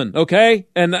a woman, okay?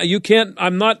 And you can't.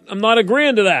 I'm not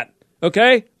agreeing to that,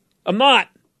 okay? I'm not.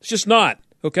 It's just not,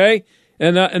 okay?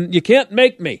 And you can't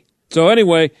make me. So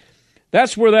anyway,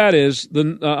 that's where that is.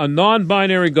 A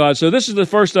non-binary God. So this is the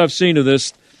first I've seen of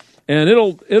this. And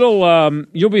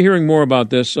you'll be hearing more about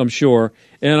this, I'm sure.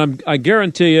 And I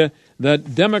guarantee you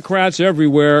that Democrats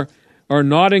everywhere are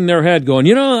nodding their head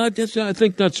going, I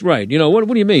think that's right. What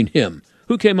do you mean, him?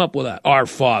 Who came up with that? Our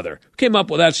Father. Who came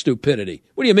up with that stupidity?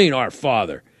 What do you mean, our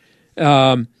Father?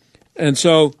 And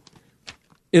so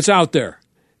it's out there.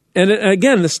 And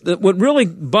again, what really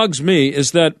bugs me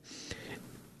is that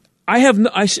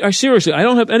I seriously, I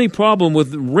don't have any problem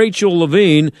with Rachel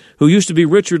Levine, who used to be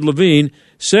Richard Levine,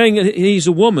 saying that he's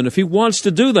a woman. If he wants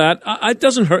to do that, it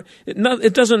doesn't hurt.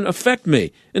 It doesn't affect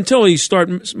me until he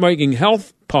starts making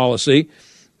health policy.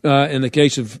 In the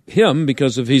case of him,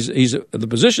 because of he's the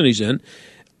position he's in,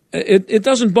 it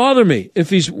doesn't bother me if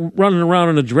he's running around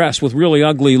in a dress with really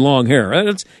ugly long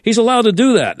hair. He's allowed to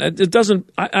do that. It doesn't.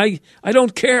 I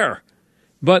don't care,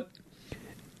 but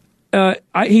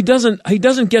he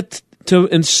doesn't get to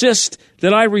insist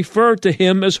that I refer to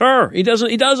him as her. He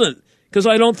doesn't because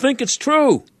I don't think it's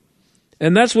true,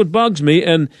 and that's what bugs me.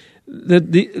 And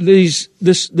this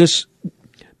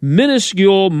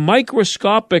minuscule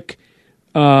microscopic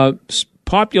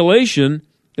population,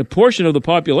 a portion of the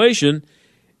population,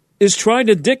 is trying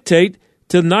to dictate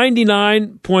to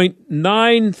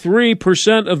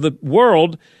 99.93% of the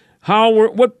world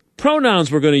what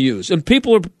pronouns we're going to use. And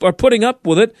people are putting up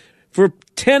with it for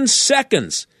 10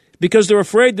 seconds because they're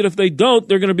afraid that if they don't,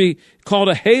 they're going to be called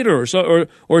a hater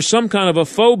or some kind of a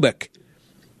phobic.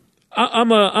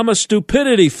 I'm a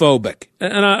stupidity phobic,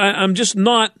 and I'm just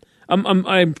not.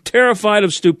 I'm terrified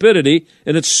of stupidity,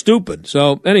 and it's stupid.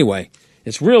 So anyway,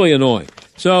 it's really annoying.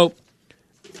 So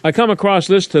I come across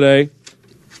this today,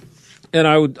 and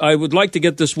I would like to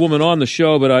get this woman on the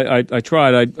show, but I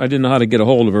tried. I didn't know how to get a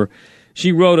hold of her.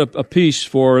 She wrote a piece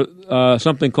for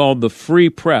something called the Free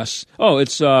Press. Oh,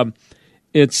 it's from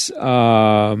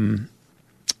the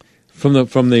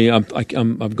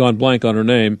I've gone blank on her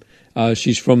name.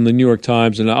 She's from the New York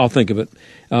Times, and I'll think of it.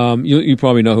 You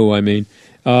probably know who I mean.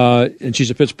 And she's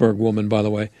a Pittsburgh woman, by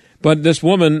the way. But this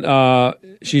woman,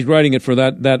 she's writing it for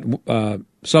that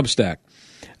Substack.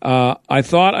 I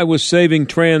thought I was saving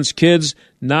trans kids.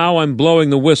 Now I'm blowing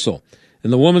the whistle.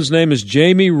 And the woman's name is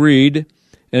Jamie Reed,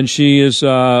 and she is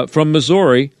from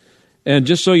Missouri. And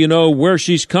just so you know where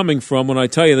she's coming from when I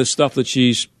tell you this stuff that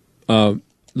she's, the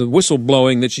whistle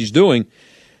blowing that she's doing,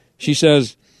 she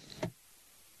says,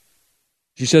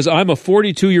 I'm a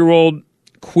 42-year-old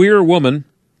queer woman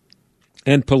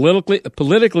and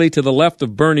politically to the left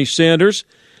of Bernie Sanders.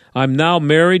 I'm now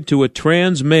married to a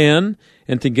trans man,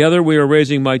 and together we are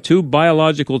raising my 2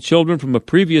 biological children from a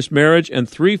previous marriage and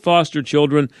 3 foster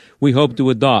children we hope to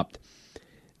adopt.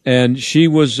 And she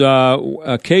was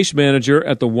a case manager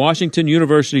at the Washington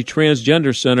University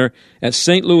Transgender Center at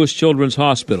St. Louis Children's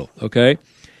Hospital, okay?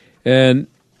 And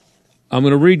I'm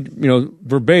going to read,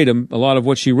 verbatim a lot of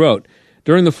what she wrote.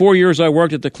 During the 4 years I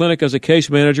worked at the clinic as a case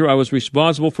manager, I was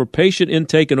responsible for patient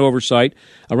intake and oversight.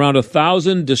 Around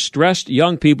 1,000 distressed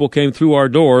young people came through our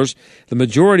doors. The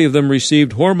majority of them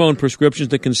received hormone prescriptions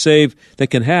that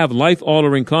can have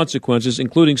life-altering consequences,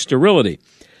 including sterility.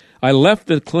 I left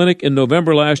the clinic in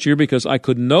November last year because I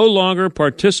could no longer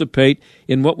participate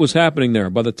in what was happening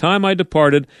there. By the time I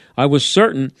departed, I was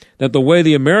certain that the way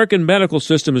the American medical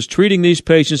system is treating these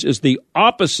patients is the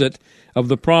opposite of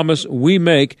the promise we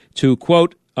make to,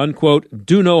 quote, unquote,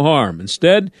 do no harm.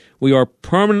 Instead, we are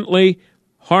permanently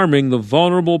harming the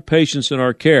vulnerable patients in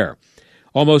our care.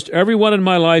 Almost everyone in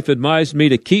my life advised me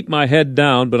to keep my head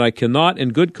down, but I cannot in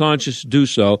good conscience do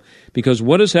so because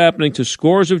what is happening to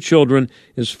scores of children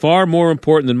is far more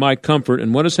important than my comfort,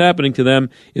 and what is happening to them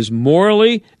is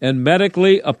morally and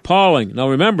medically appalling. Now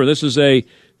remember, this is a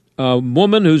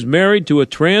woman who's married to a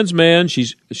trans man.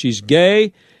 She's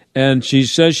gay, and she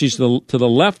says she's to the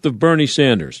left of Bernie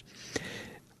Sanders.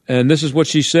 And this is what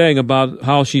she's saying about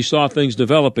how she saw things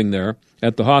developing there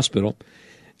at the hospital,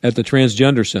 at the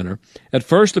Transgender Center. At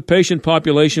first, the patient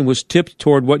population was tipped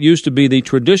toward what used to be the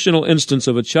traditional instance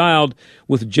of a child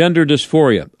with gender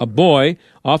dysphoria, a boy,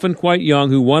 often quite young,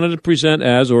 who wanted to present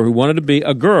as or who wanted to be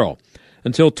a girl.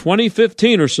 Until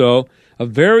 2015 or so, a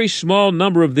very small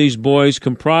number of these boys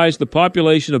comprised the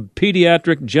population of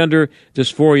pediatric gender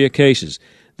dysphoria cases.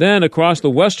 Then, across the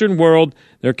Western world,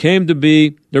 there began to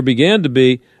be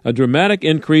a dramatic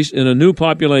increase in a new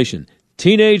population.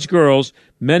 Teenage girls,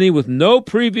 many with no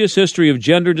previous history of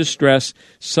gender distress,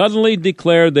 suddenly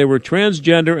declared they were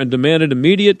transgender and demanded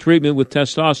immediate treatment with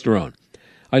testosterone.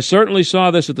 I certainly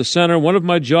saw this at the center. One of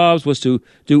my jobs was to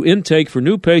do intake for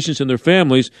new patients and their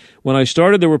families. When I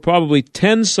started, there were probably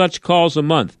 10 such calls a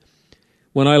month.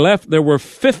 When I left, there were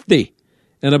 50.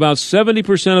 And about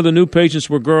 70% of the new patients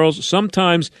were girls.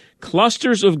 Sometimes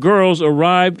clusters of girls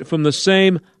arrived from the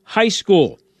same high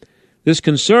school. This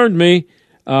concerned me,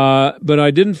 but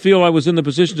I didn't feel I was in the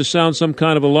position to sound some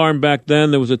kind of alarm back then.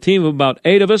 There was a team of about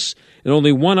 8 of us, and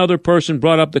only one other person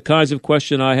brought up the kinds of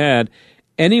question I had.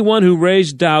 Anyone who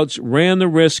raised doubts ran the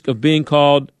risk of being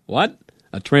called, what?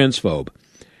 A transphobe.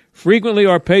 Frequently,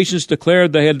 our patients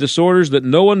declared they had disorders that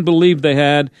no one believed they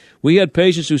had. We had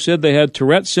patients who said they had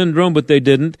Tourette syndrome, but they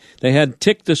didn't. They had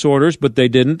tic disorders, but they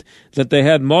didn't. That they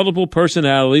had multiple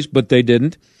personalities, but they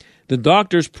didn't. The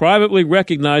doctors privately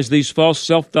recognize these false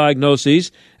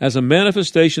self-diagnoses as a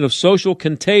manifestation of social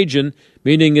contagion,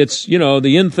 meaning it's,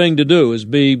 the in thing to do is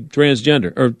be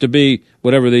transgender, or to be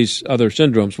whatever these other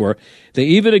syndromes were. They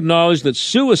even acknowledge that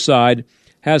suicide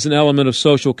has an element of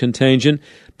social contagion.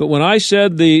 But when I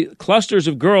said the clusters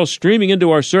of girls streaming into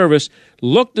our service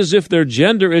looked as if their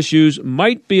gender issues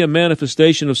might be a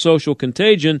manifestation of social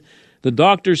contagion, the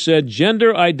doctor said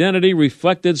gender identity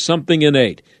reflected something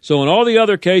innate. So in all the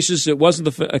other cases, it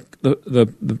wasn't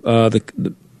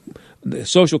the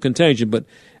social contagion, but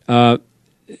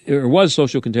it was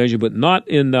social contagion, but not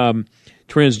in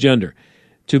transgender.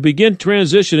 To begin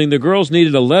transitioning, the girls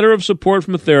needed a letter of support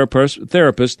from a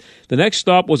therapist. The next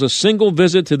stop was a single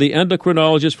visit to the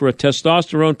endocrinologist for a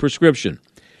testosterone prescription.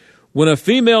 When a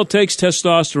female takes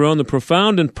testosterone, the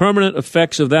profound and permanent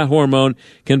effects of that hormone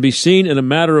can be seen in a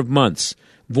matter of months.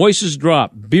 Voices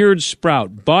drop, beards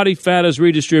sprout, body fat is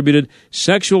redistributed,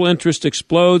 sexual interest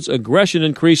explodes, aggression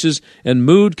increases, and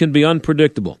mood can be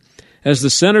unpredictable. As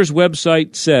the center's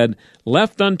website said,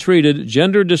 left untreated,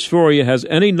 gender dysphoria has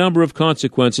any number of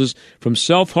consequences, from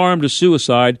self-harm to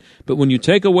suicide, but when you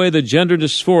take away the gender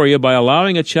dysphoria by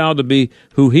allowing a child to be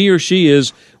who he or she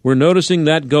is, we're noticing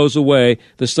that goes away.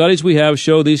 The studies we have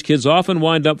show these kids often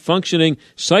wind up functioning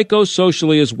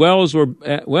psychosocially as well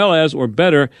as or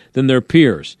better than their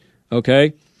peers.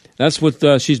 Okay? That's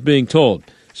what she's being told.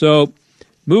 So,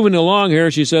 moving along here,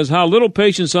 she says, how little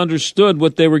patients understood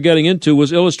what they were getting into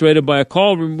was illustrated by a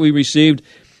call we received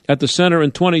at the center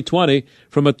in 2020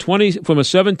 from a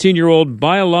 17-year-old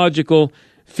biological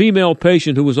female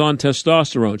patient who was on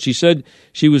testosterone. She said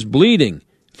she was bleeding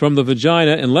from the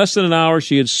vagina. In less than an hour,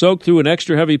 she had soaked through an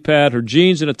extra heavy pad, her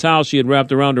jeans, and a towel she had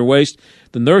wrapped around her waist.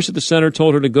 The nurse at the center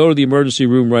told her to go to the emergency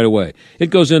room right away.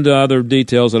 It goes into other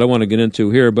details that I want to get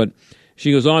into here, but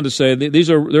she goes on to say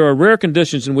there are rare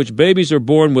conditions in which babies are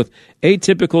born with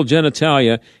atypical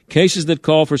genitalia, cases that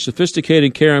call for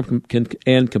sophisticated care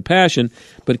and compassion,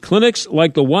 but clinics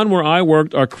like the one where I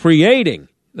worked are creating,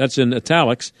 that's in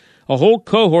italics, a whole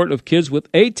cohort of kids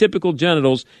with atypical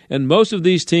genitals, and most of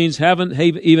these teens haven't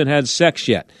even had sex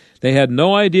yet. They had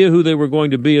no idea who they were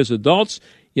going to be as adults,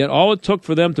 yet all it took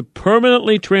for them to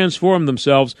permanently transform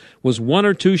themselves was one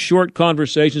or two short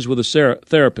conversations with a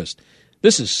therapist.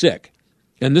 This is sick.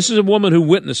 And this is a woman who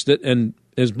witnessed it and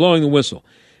is blowing the whistle.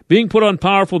 Being put on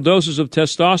powerful doses of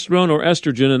testosterone or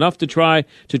estrogen, enough to try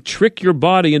to trick your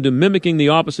body into mimicking the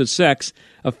opposite sex,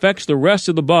 affects the rest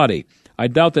of the body. I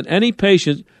doubt that any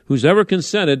patient who's ever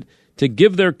consented to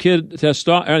give their kid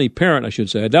any parent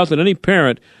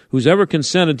who's ever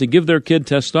consented to give their kid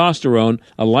testosterone,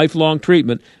 a lifelong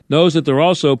treatment, knows that they're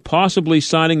also possibly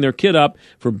signing their kid up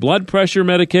for blood pressure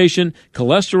medication,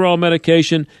 cholesterol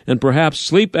medication, and perhaps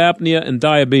sleep apnea and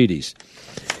diabetes.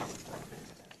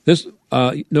 This,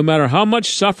 no matter how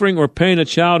much suffering or pain a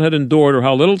child had endured or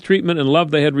how little treatment and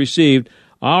love they had received,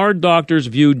 our doctors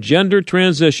viewed gender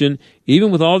transition,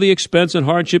 even with all the expense and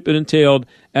hardship it entailed,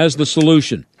 as the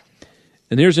solution.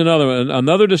 And here's another one.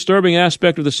 Another disturbing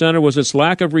aspect of the center was its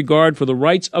lack of regard for the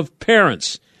rights of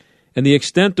parents and the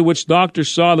extent to which doctors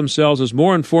saw themselves as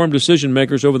more informed decision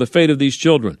makers over the fate of these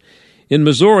children. In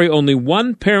Missouri, only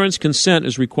one parent's consent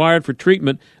is required for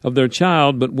treatment of their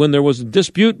child, but when there was a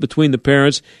dispute between the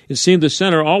parents, it seemed the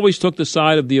center always took the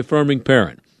side of the affirming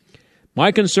parent.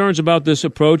 My concerns about this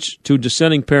approach to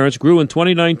dissenting parents grew in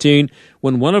 2019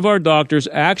 when one of our doctors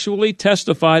actually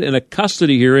testified in a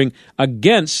custody hearing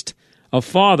against a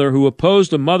father who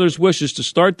opposed a mother's wishes to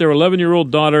start their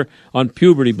 11-year-old daughter on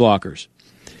puberty blockers.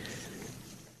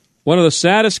 One of the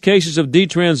saddest cases of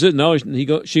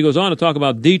detransition, she goes on to talk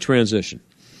about detransition.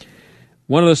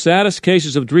 One of the saddest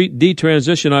cases of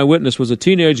detransition I witnessed was a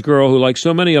teenage girl who, like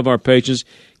so many of our patients,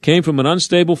 came from an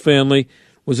unstable family,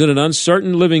 was in an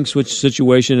uncertain living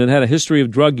situation, and had a history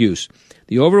of drug use.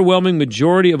 The overwhelming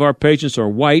majority of our patients are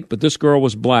white, but this girl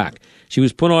was black. She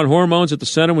was put on hormones at the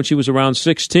center when she was around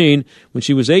 16. When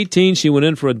she was 18, she went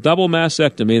in for a double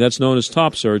mastectomy, that's known as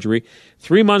top surgery.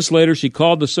 3 months later, she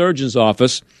called the surgeon's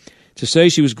office to say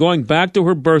she was going back to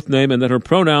her birth name and that her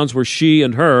pronouns were she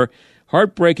and her.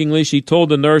 Heartbreakingly, she told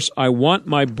the nurse, "I want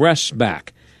my breasts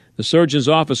back." The surgeon's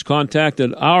office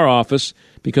contacted our office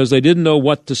because they didn't know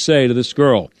what to say to this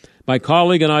girl. My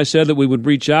colleague and I said that we would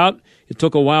reach out. It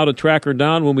took a while to track her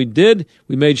down. When we did,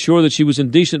 we made sure that she was in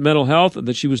decent mental health,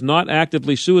 that she was not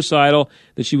actively suicidal,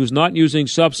 that she was not using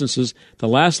substances. The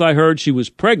last I heard, she was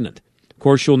pregnant. Of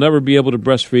course, she'll never be able to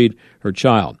breastfeed her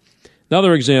child.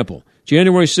 Another example.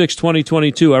 January 6,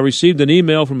 2022, I received an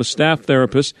email from a staff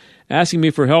therapist asking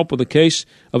me for help with a case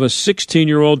of a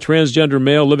 16-year-old transgender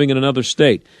male living in another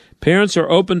state. Parents are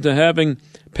open to having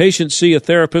patients see a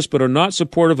therapist but are not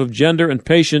supportive of gender, and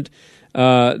patient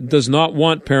does not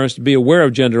want parents to be aware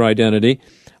of gender identity.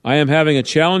 I am having a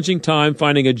challenging time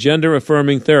finding a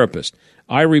gender-affirming therapist.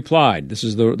 I replied, this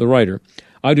is the writer,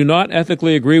 I do not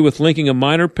ethically agree with linking a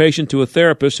minor patient to a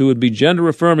therapist who would be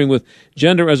gender-affirming with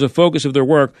gender as a focus of their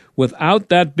work without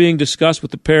that being discussed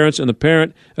with the parents and the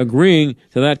parent agreeing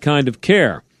to that kind of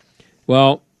care.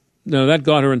 Well, no, that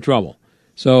got her in trouble.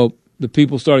 So the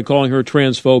people started calling her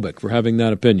transphobic for having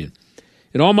that opinion.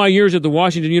 In all my years at the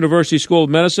Washington University School of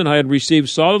Medicine, I had received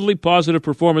solidly positive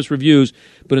performance reviews,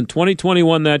 but in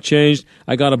 2021 that changed.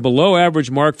 I got a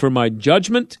below-average mark for my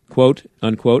judgment, quote,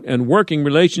 unquote, and working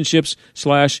relationships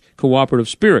 / cooperative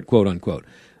spirit, quote, unquote.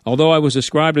 Although I was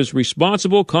described as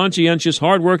responsible, conscientious,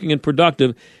 hardworking, and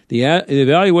productive, the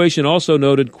evaluation also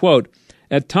noted, quote,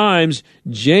 at times,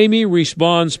 Jamie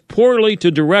responds poorly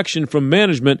to direction from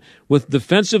management with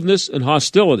defensiveness and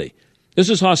hostility. This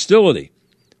is hostility.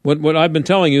 What I've been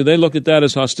telling you, they looked at that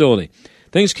as hostility.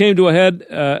 Things came to a head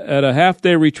at a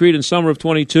half-day retreat in summer of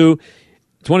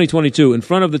 2022. In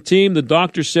front of the team, the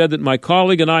doctor said that my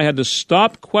colleague and I had to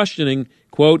stop questioning,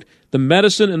 quote, the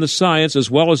medicine and the science as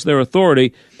well as their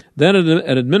authority. Then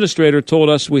an administrator told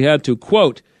us we had to,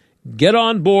 quote, get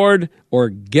on board or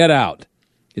get out.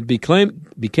 It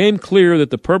became clear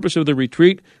that the purpose of the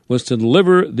retreat was to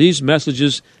deliver these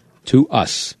messages to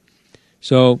us.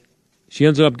 So she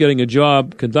ends up getting a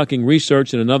job conducting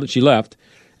research in another. She left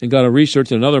and got a research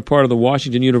in another part of the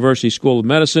Washington University School of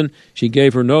Medicine. She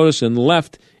gave her notice and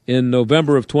left in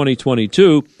November of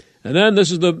 2022. And then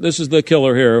this is the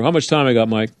killer here. How much time I got,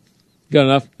 Mike? Got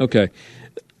enough? Okay.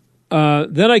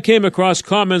 Then I came across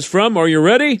comments from, are you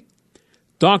ready?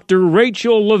 Dr.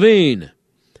 Rachel Levine,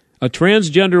 a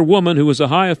transgender woman who was a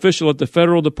high official at the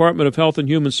Federal Department of Health and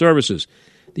Human Services.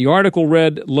 The article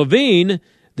read, Levine,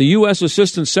 the U.S.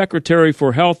 Assistant Secretary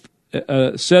for Health,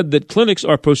 said that clinics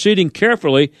are proceeding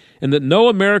carefully and that no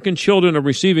American children are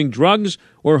receiving drugs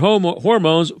or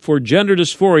hormones for gender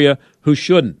dysphoria who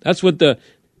shouldn't. That's what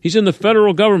he's in the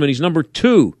federal government. He's number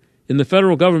 2 in the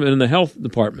federal government in the health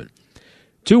department.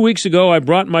 2 weeks ago, I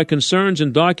brought my concerns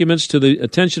and documents to the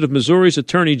attention of Missouri's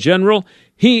Attorney General.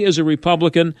 He is a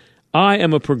Republican. I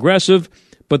am a progressive,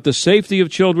 but the safety of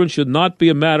children should not be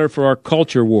a matter for our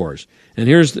culture wars. And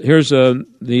here's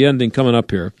the ending coming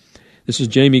up here. This is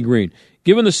Jamie Green.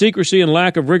 Given the secrecy and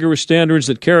lack of rigorous standards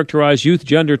that characterize youth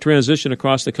gender transition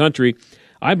across the country,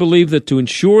 I believe that to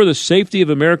ensure the safety of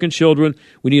American children,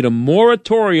 we need a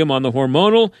moratorium on the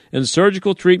hormonal and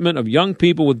surgical treatment of young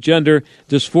people with gender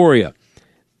dysphoria.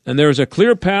 And there is a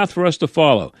clear path for us to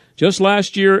follow. Just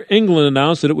last year, England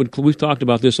announced that it would, we've talked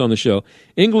about this on the show,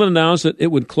 England announced that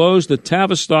it would close the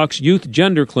Tavistock's Youth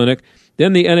Gender Clinic,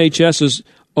 then the NHS's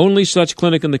only such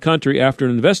clinic in the country after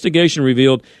an investigation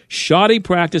revealed shoddy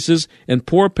practices and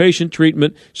poor patient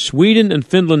treatment. Sweden and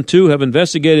Finland, too, have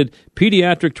investigated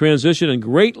pediatric transition and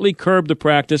greatly curbed the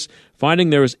practice,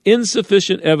 finding there is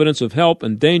insufficient evidence of help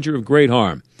and danger of great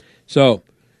harm. So,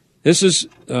 this is,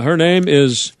 her name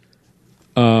is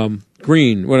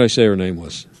Green. What did I say her name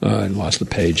was? I lost the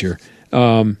page here.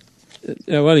 Well,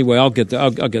 anyway, I'll get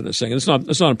in a second. It's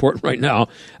not important right now.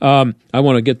 I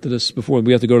want to get to this before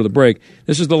we have to go to the break.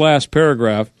 This is the last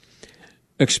paragraph.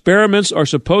 Experiments are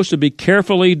supposed to be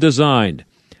carefully designed.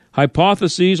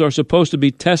 Hypotheses are supposed to be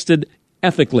tested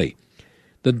ethically.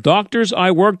 The doctors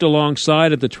I worked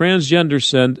alongside at the Transgender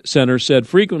Center said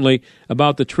frequently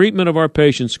about the treatment of our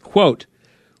patients, quote,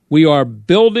 we are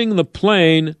building the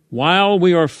plane while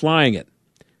we are flying it.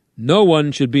 No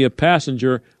one should be a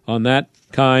passenger on that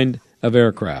kind of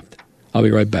aircraft. I'll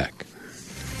be right back.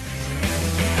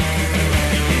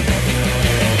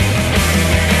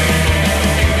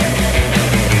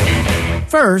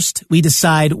 First, we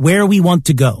decide where we want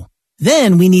to go.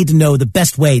 Then we need to know the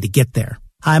best way to get there.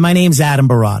 Hi, my name's Adam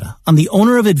Barada. I'm the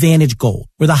owner of Advantage Gold.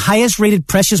 We're the highest rated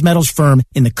precious metals firm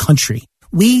in the country.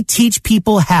 We teach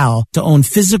people how to own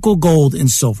physical gold and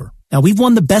silver. Now, we've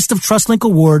won the Best of TrustLink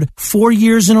Award 4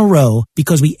 years in a row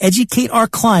because we educate our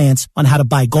clients on how to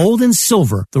buy gold and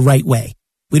silver the right way.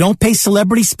 We don't pay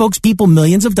celebrity spokespeople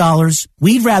millions of dollars.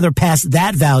 We'd rather pass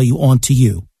that value on to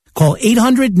you. Call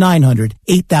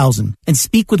 800-900-8000 and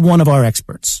speak with one of our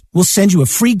experts. We'll send you a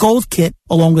free gold kit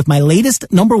along with my latest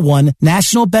 #1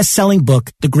 national best-selling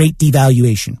book, The Great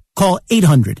Devaluation. Call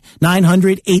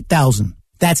 800-900-8000.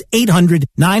 That's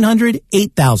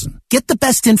 800-900-8000. Get the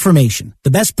best information,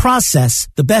 the best process,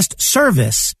 the best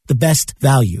service, the best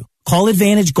value. Call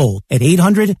Advantage Gold at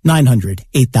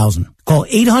 800-900-8000. Call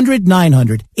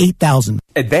 800-900-8000.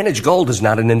 Advantage Gold is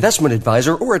not an investment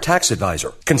advisor or a tax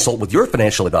advisor. Consult with your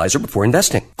financial advisor before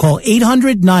investing. Call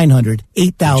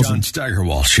 800-900-8000. John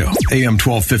Steigerwald Show, AM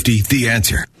 1250, The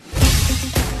Answer.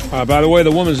 By the way,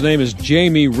 the woman's name is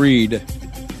Jamie Reed,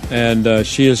 and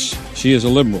she is a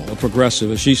liberal, a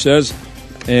progressive, as she says,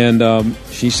 and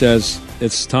she says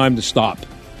it's time to stop.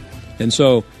 And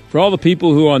so, for all the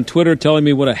people who are on Twitter telling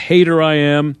me what a hater I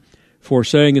am for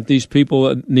saying that these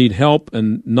people need help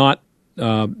and not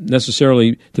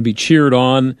necessarily to be cheered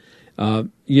on,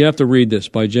 you have to read this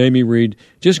by Jamie Reed.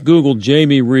 Just Google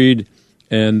Jamie Reed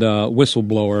and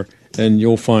whistleblower, and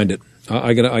you'll find it.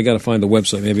 I got to find the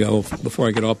website. Maybe before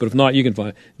I get off, but if not, you can find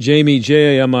it. Jamie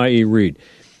Jamie Reed.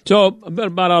 So I'm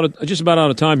just about out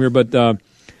of time here, but I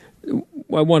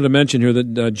wanted to mention here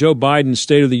that Joe Biden's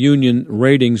State of the Union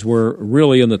ratings were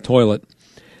really in the toilet.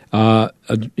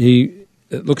 It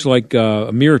looks like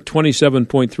a mere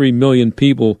 27.3 million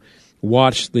people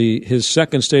watched his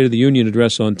second State of the Union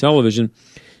address on television.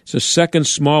 It's the second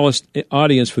smallest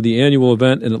audience for the annual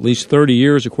event in at least 30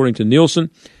 years, according to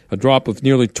Nielsen, a drop of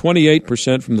nearly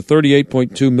 28% from the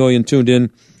 38.2 million tuned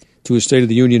in to his State of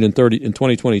the Union in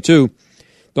 2022.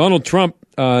 Donald Trump,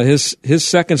 his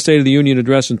second State of the Union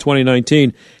address in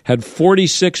 2019 had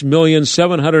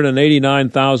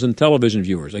 46,789,000 television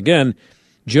viewers. Again,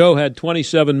 Joe had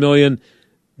 27 million.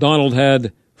 Donald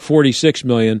had 46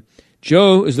 million.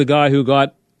 Joe is the guy who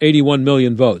got 81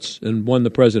 million votes and won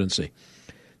the presidency.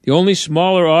 The only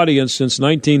smaller audience since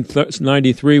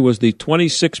 1993 was the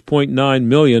 26.9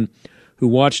 million who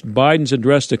watched Biden's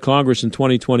address to Congress in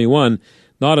 2021,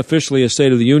 not officially a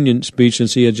State of the Union speech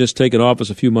since he had just taken office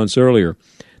a few months earlier.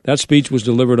 That speech was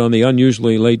delivered on the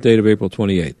unusually late date of April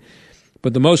 28th.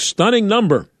 But the most stunning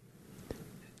number,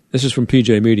 this is from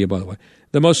PJ Media, by the way,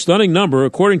 the most stunning number,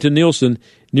 according to Nielsen,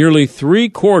 nearly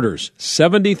 3/4,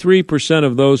 73%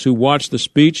 of those who watched the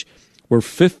speech were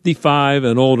 55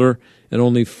 and older, and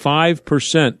only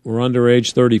 5% were under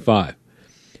age 35.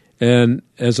 And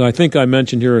as I think I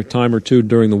mentioned here a time or two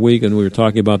during the week, and we were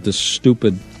talking about this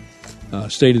stupid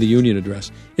State of the Union address,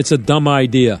 it's a dumb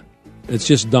idea. It's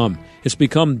just dumb. It's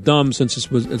become dumb since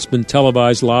it's been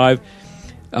televised live.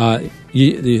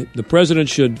 The president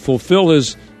should fulfill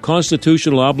his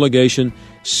constitutional obligation,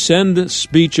 send the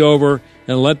speech over,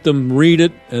 and let them read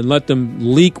it and let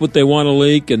them leak what they want to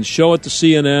leak and show it to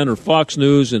CNN or Fox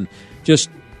News and just,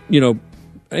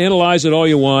 analyze it all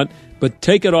you want, but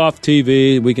take it off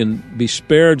TV. We can be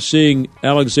spared seeing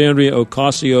Alexandria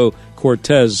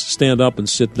Ocasio-Cortez stand up and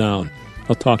sit down.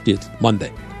 I'll talk to you Monday.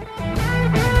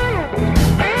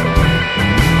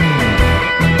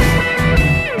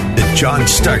 The John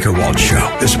Steigerwald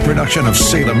Show is a production of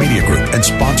Salem Media Group and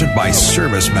sponsored by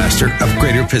Service Master of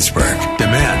Greater Pittsburgh.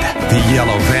 Demand the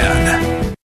yellow van.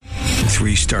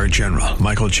 3-star General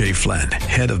Michael J. Flynn,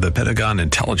 head of the Pentagon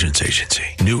Intelligence Agency,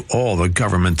 knew all the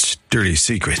government's dirty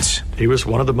secrets. He was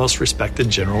one of the most respected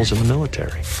generals in the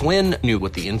military. Flynn knew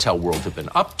what the intel world had been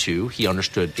up to. He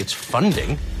understood its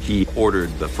funding. He ordered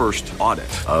the first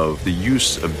audit of the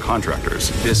use of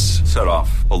contractors. This set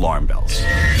off alarm bells.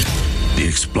 The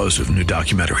explosive new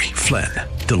documentary, Flynn,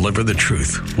 Deliver the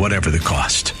Truth, Whatever the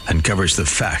Cost, uncovers the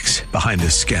facts behind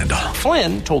this scandal.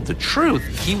 Flynn told the truth.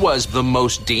 He was the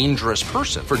most dangerous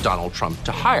person for Donald Trump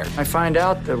to hire. I find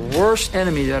out the worst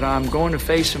enemy that I'm going to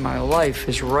face in my life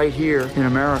is right here in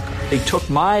America. They took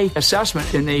my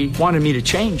assessment and they wanted me to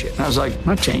change it. And I was like, I'm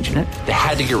not changing it. They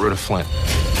had to get rid of Flynn.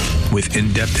 With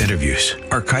in-depth interviews,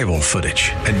 archival footage,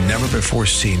 and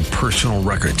never-before-seen personal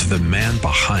records of the man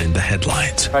behind the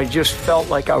headlines. I just felt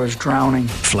like I was drowning.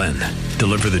 Flynn,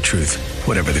 Deliver the Truth,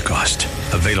 Whatever the Cost.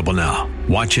 Available now.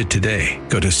 Watch it today.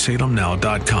 Go to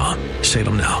salemnow.com.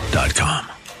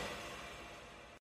 salemnow.com.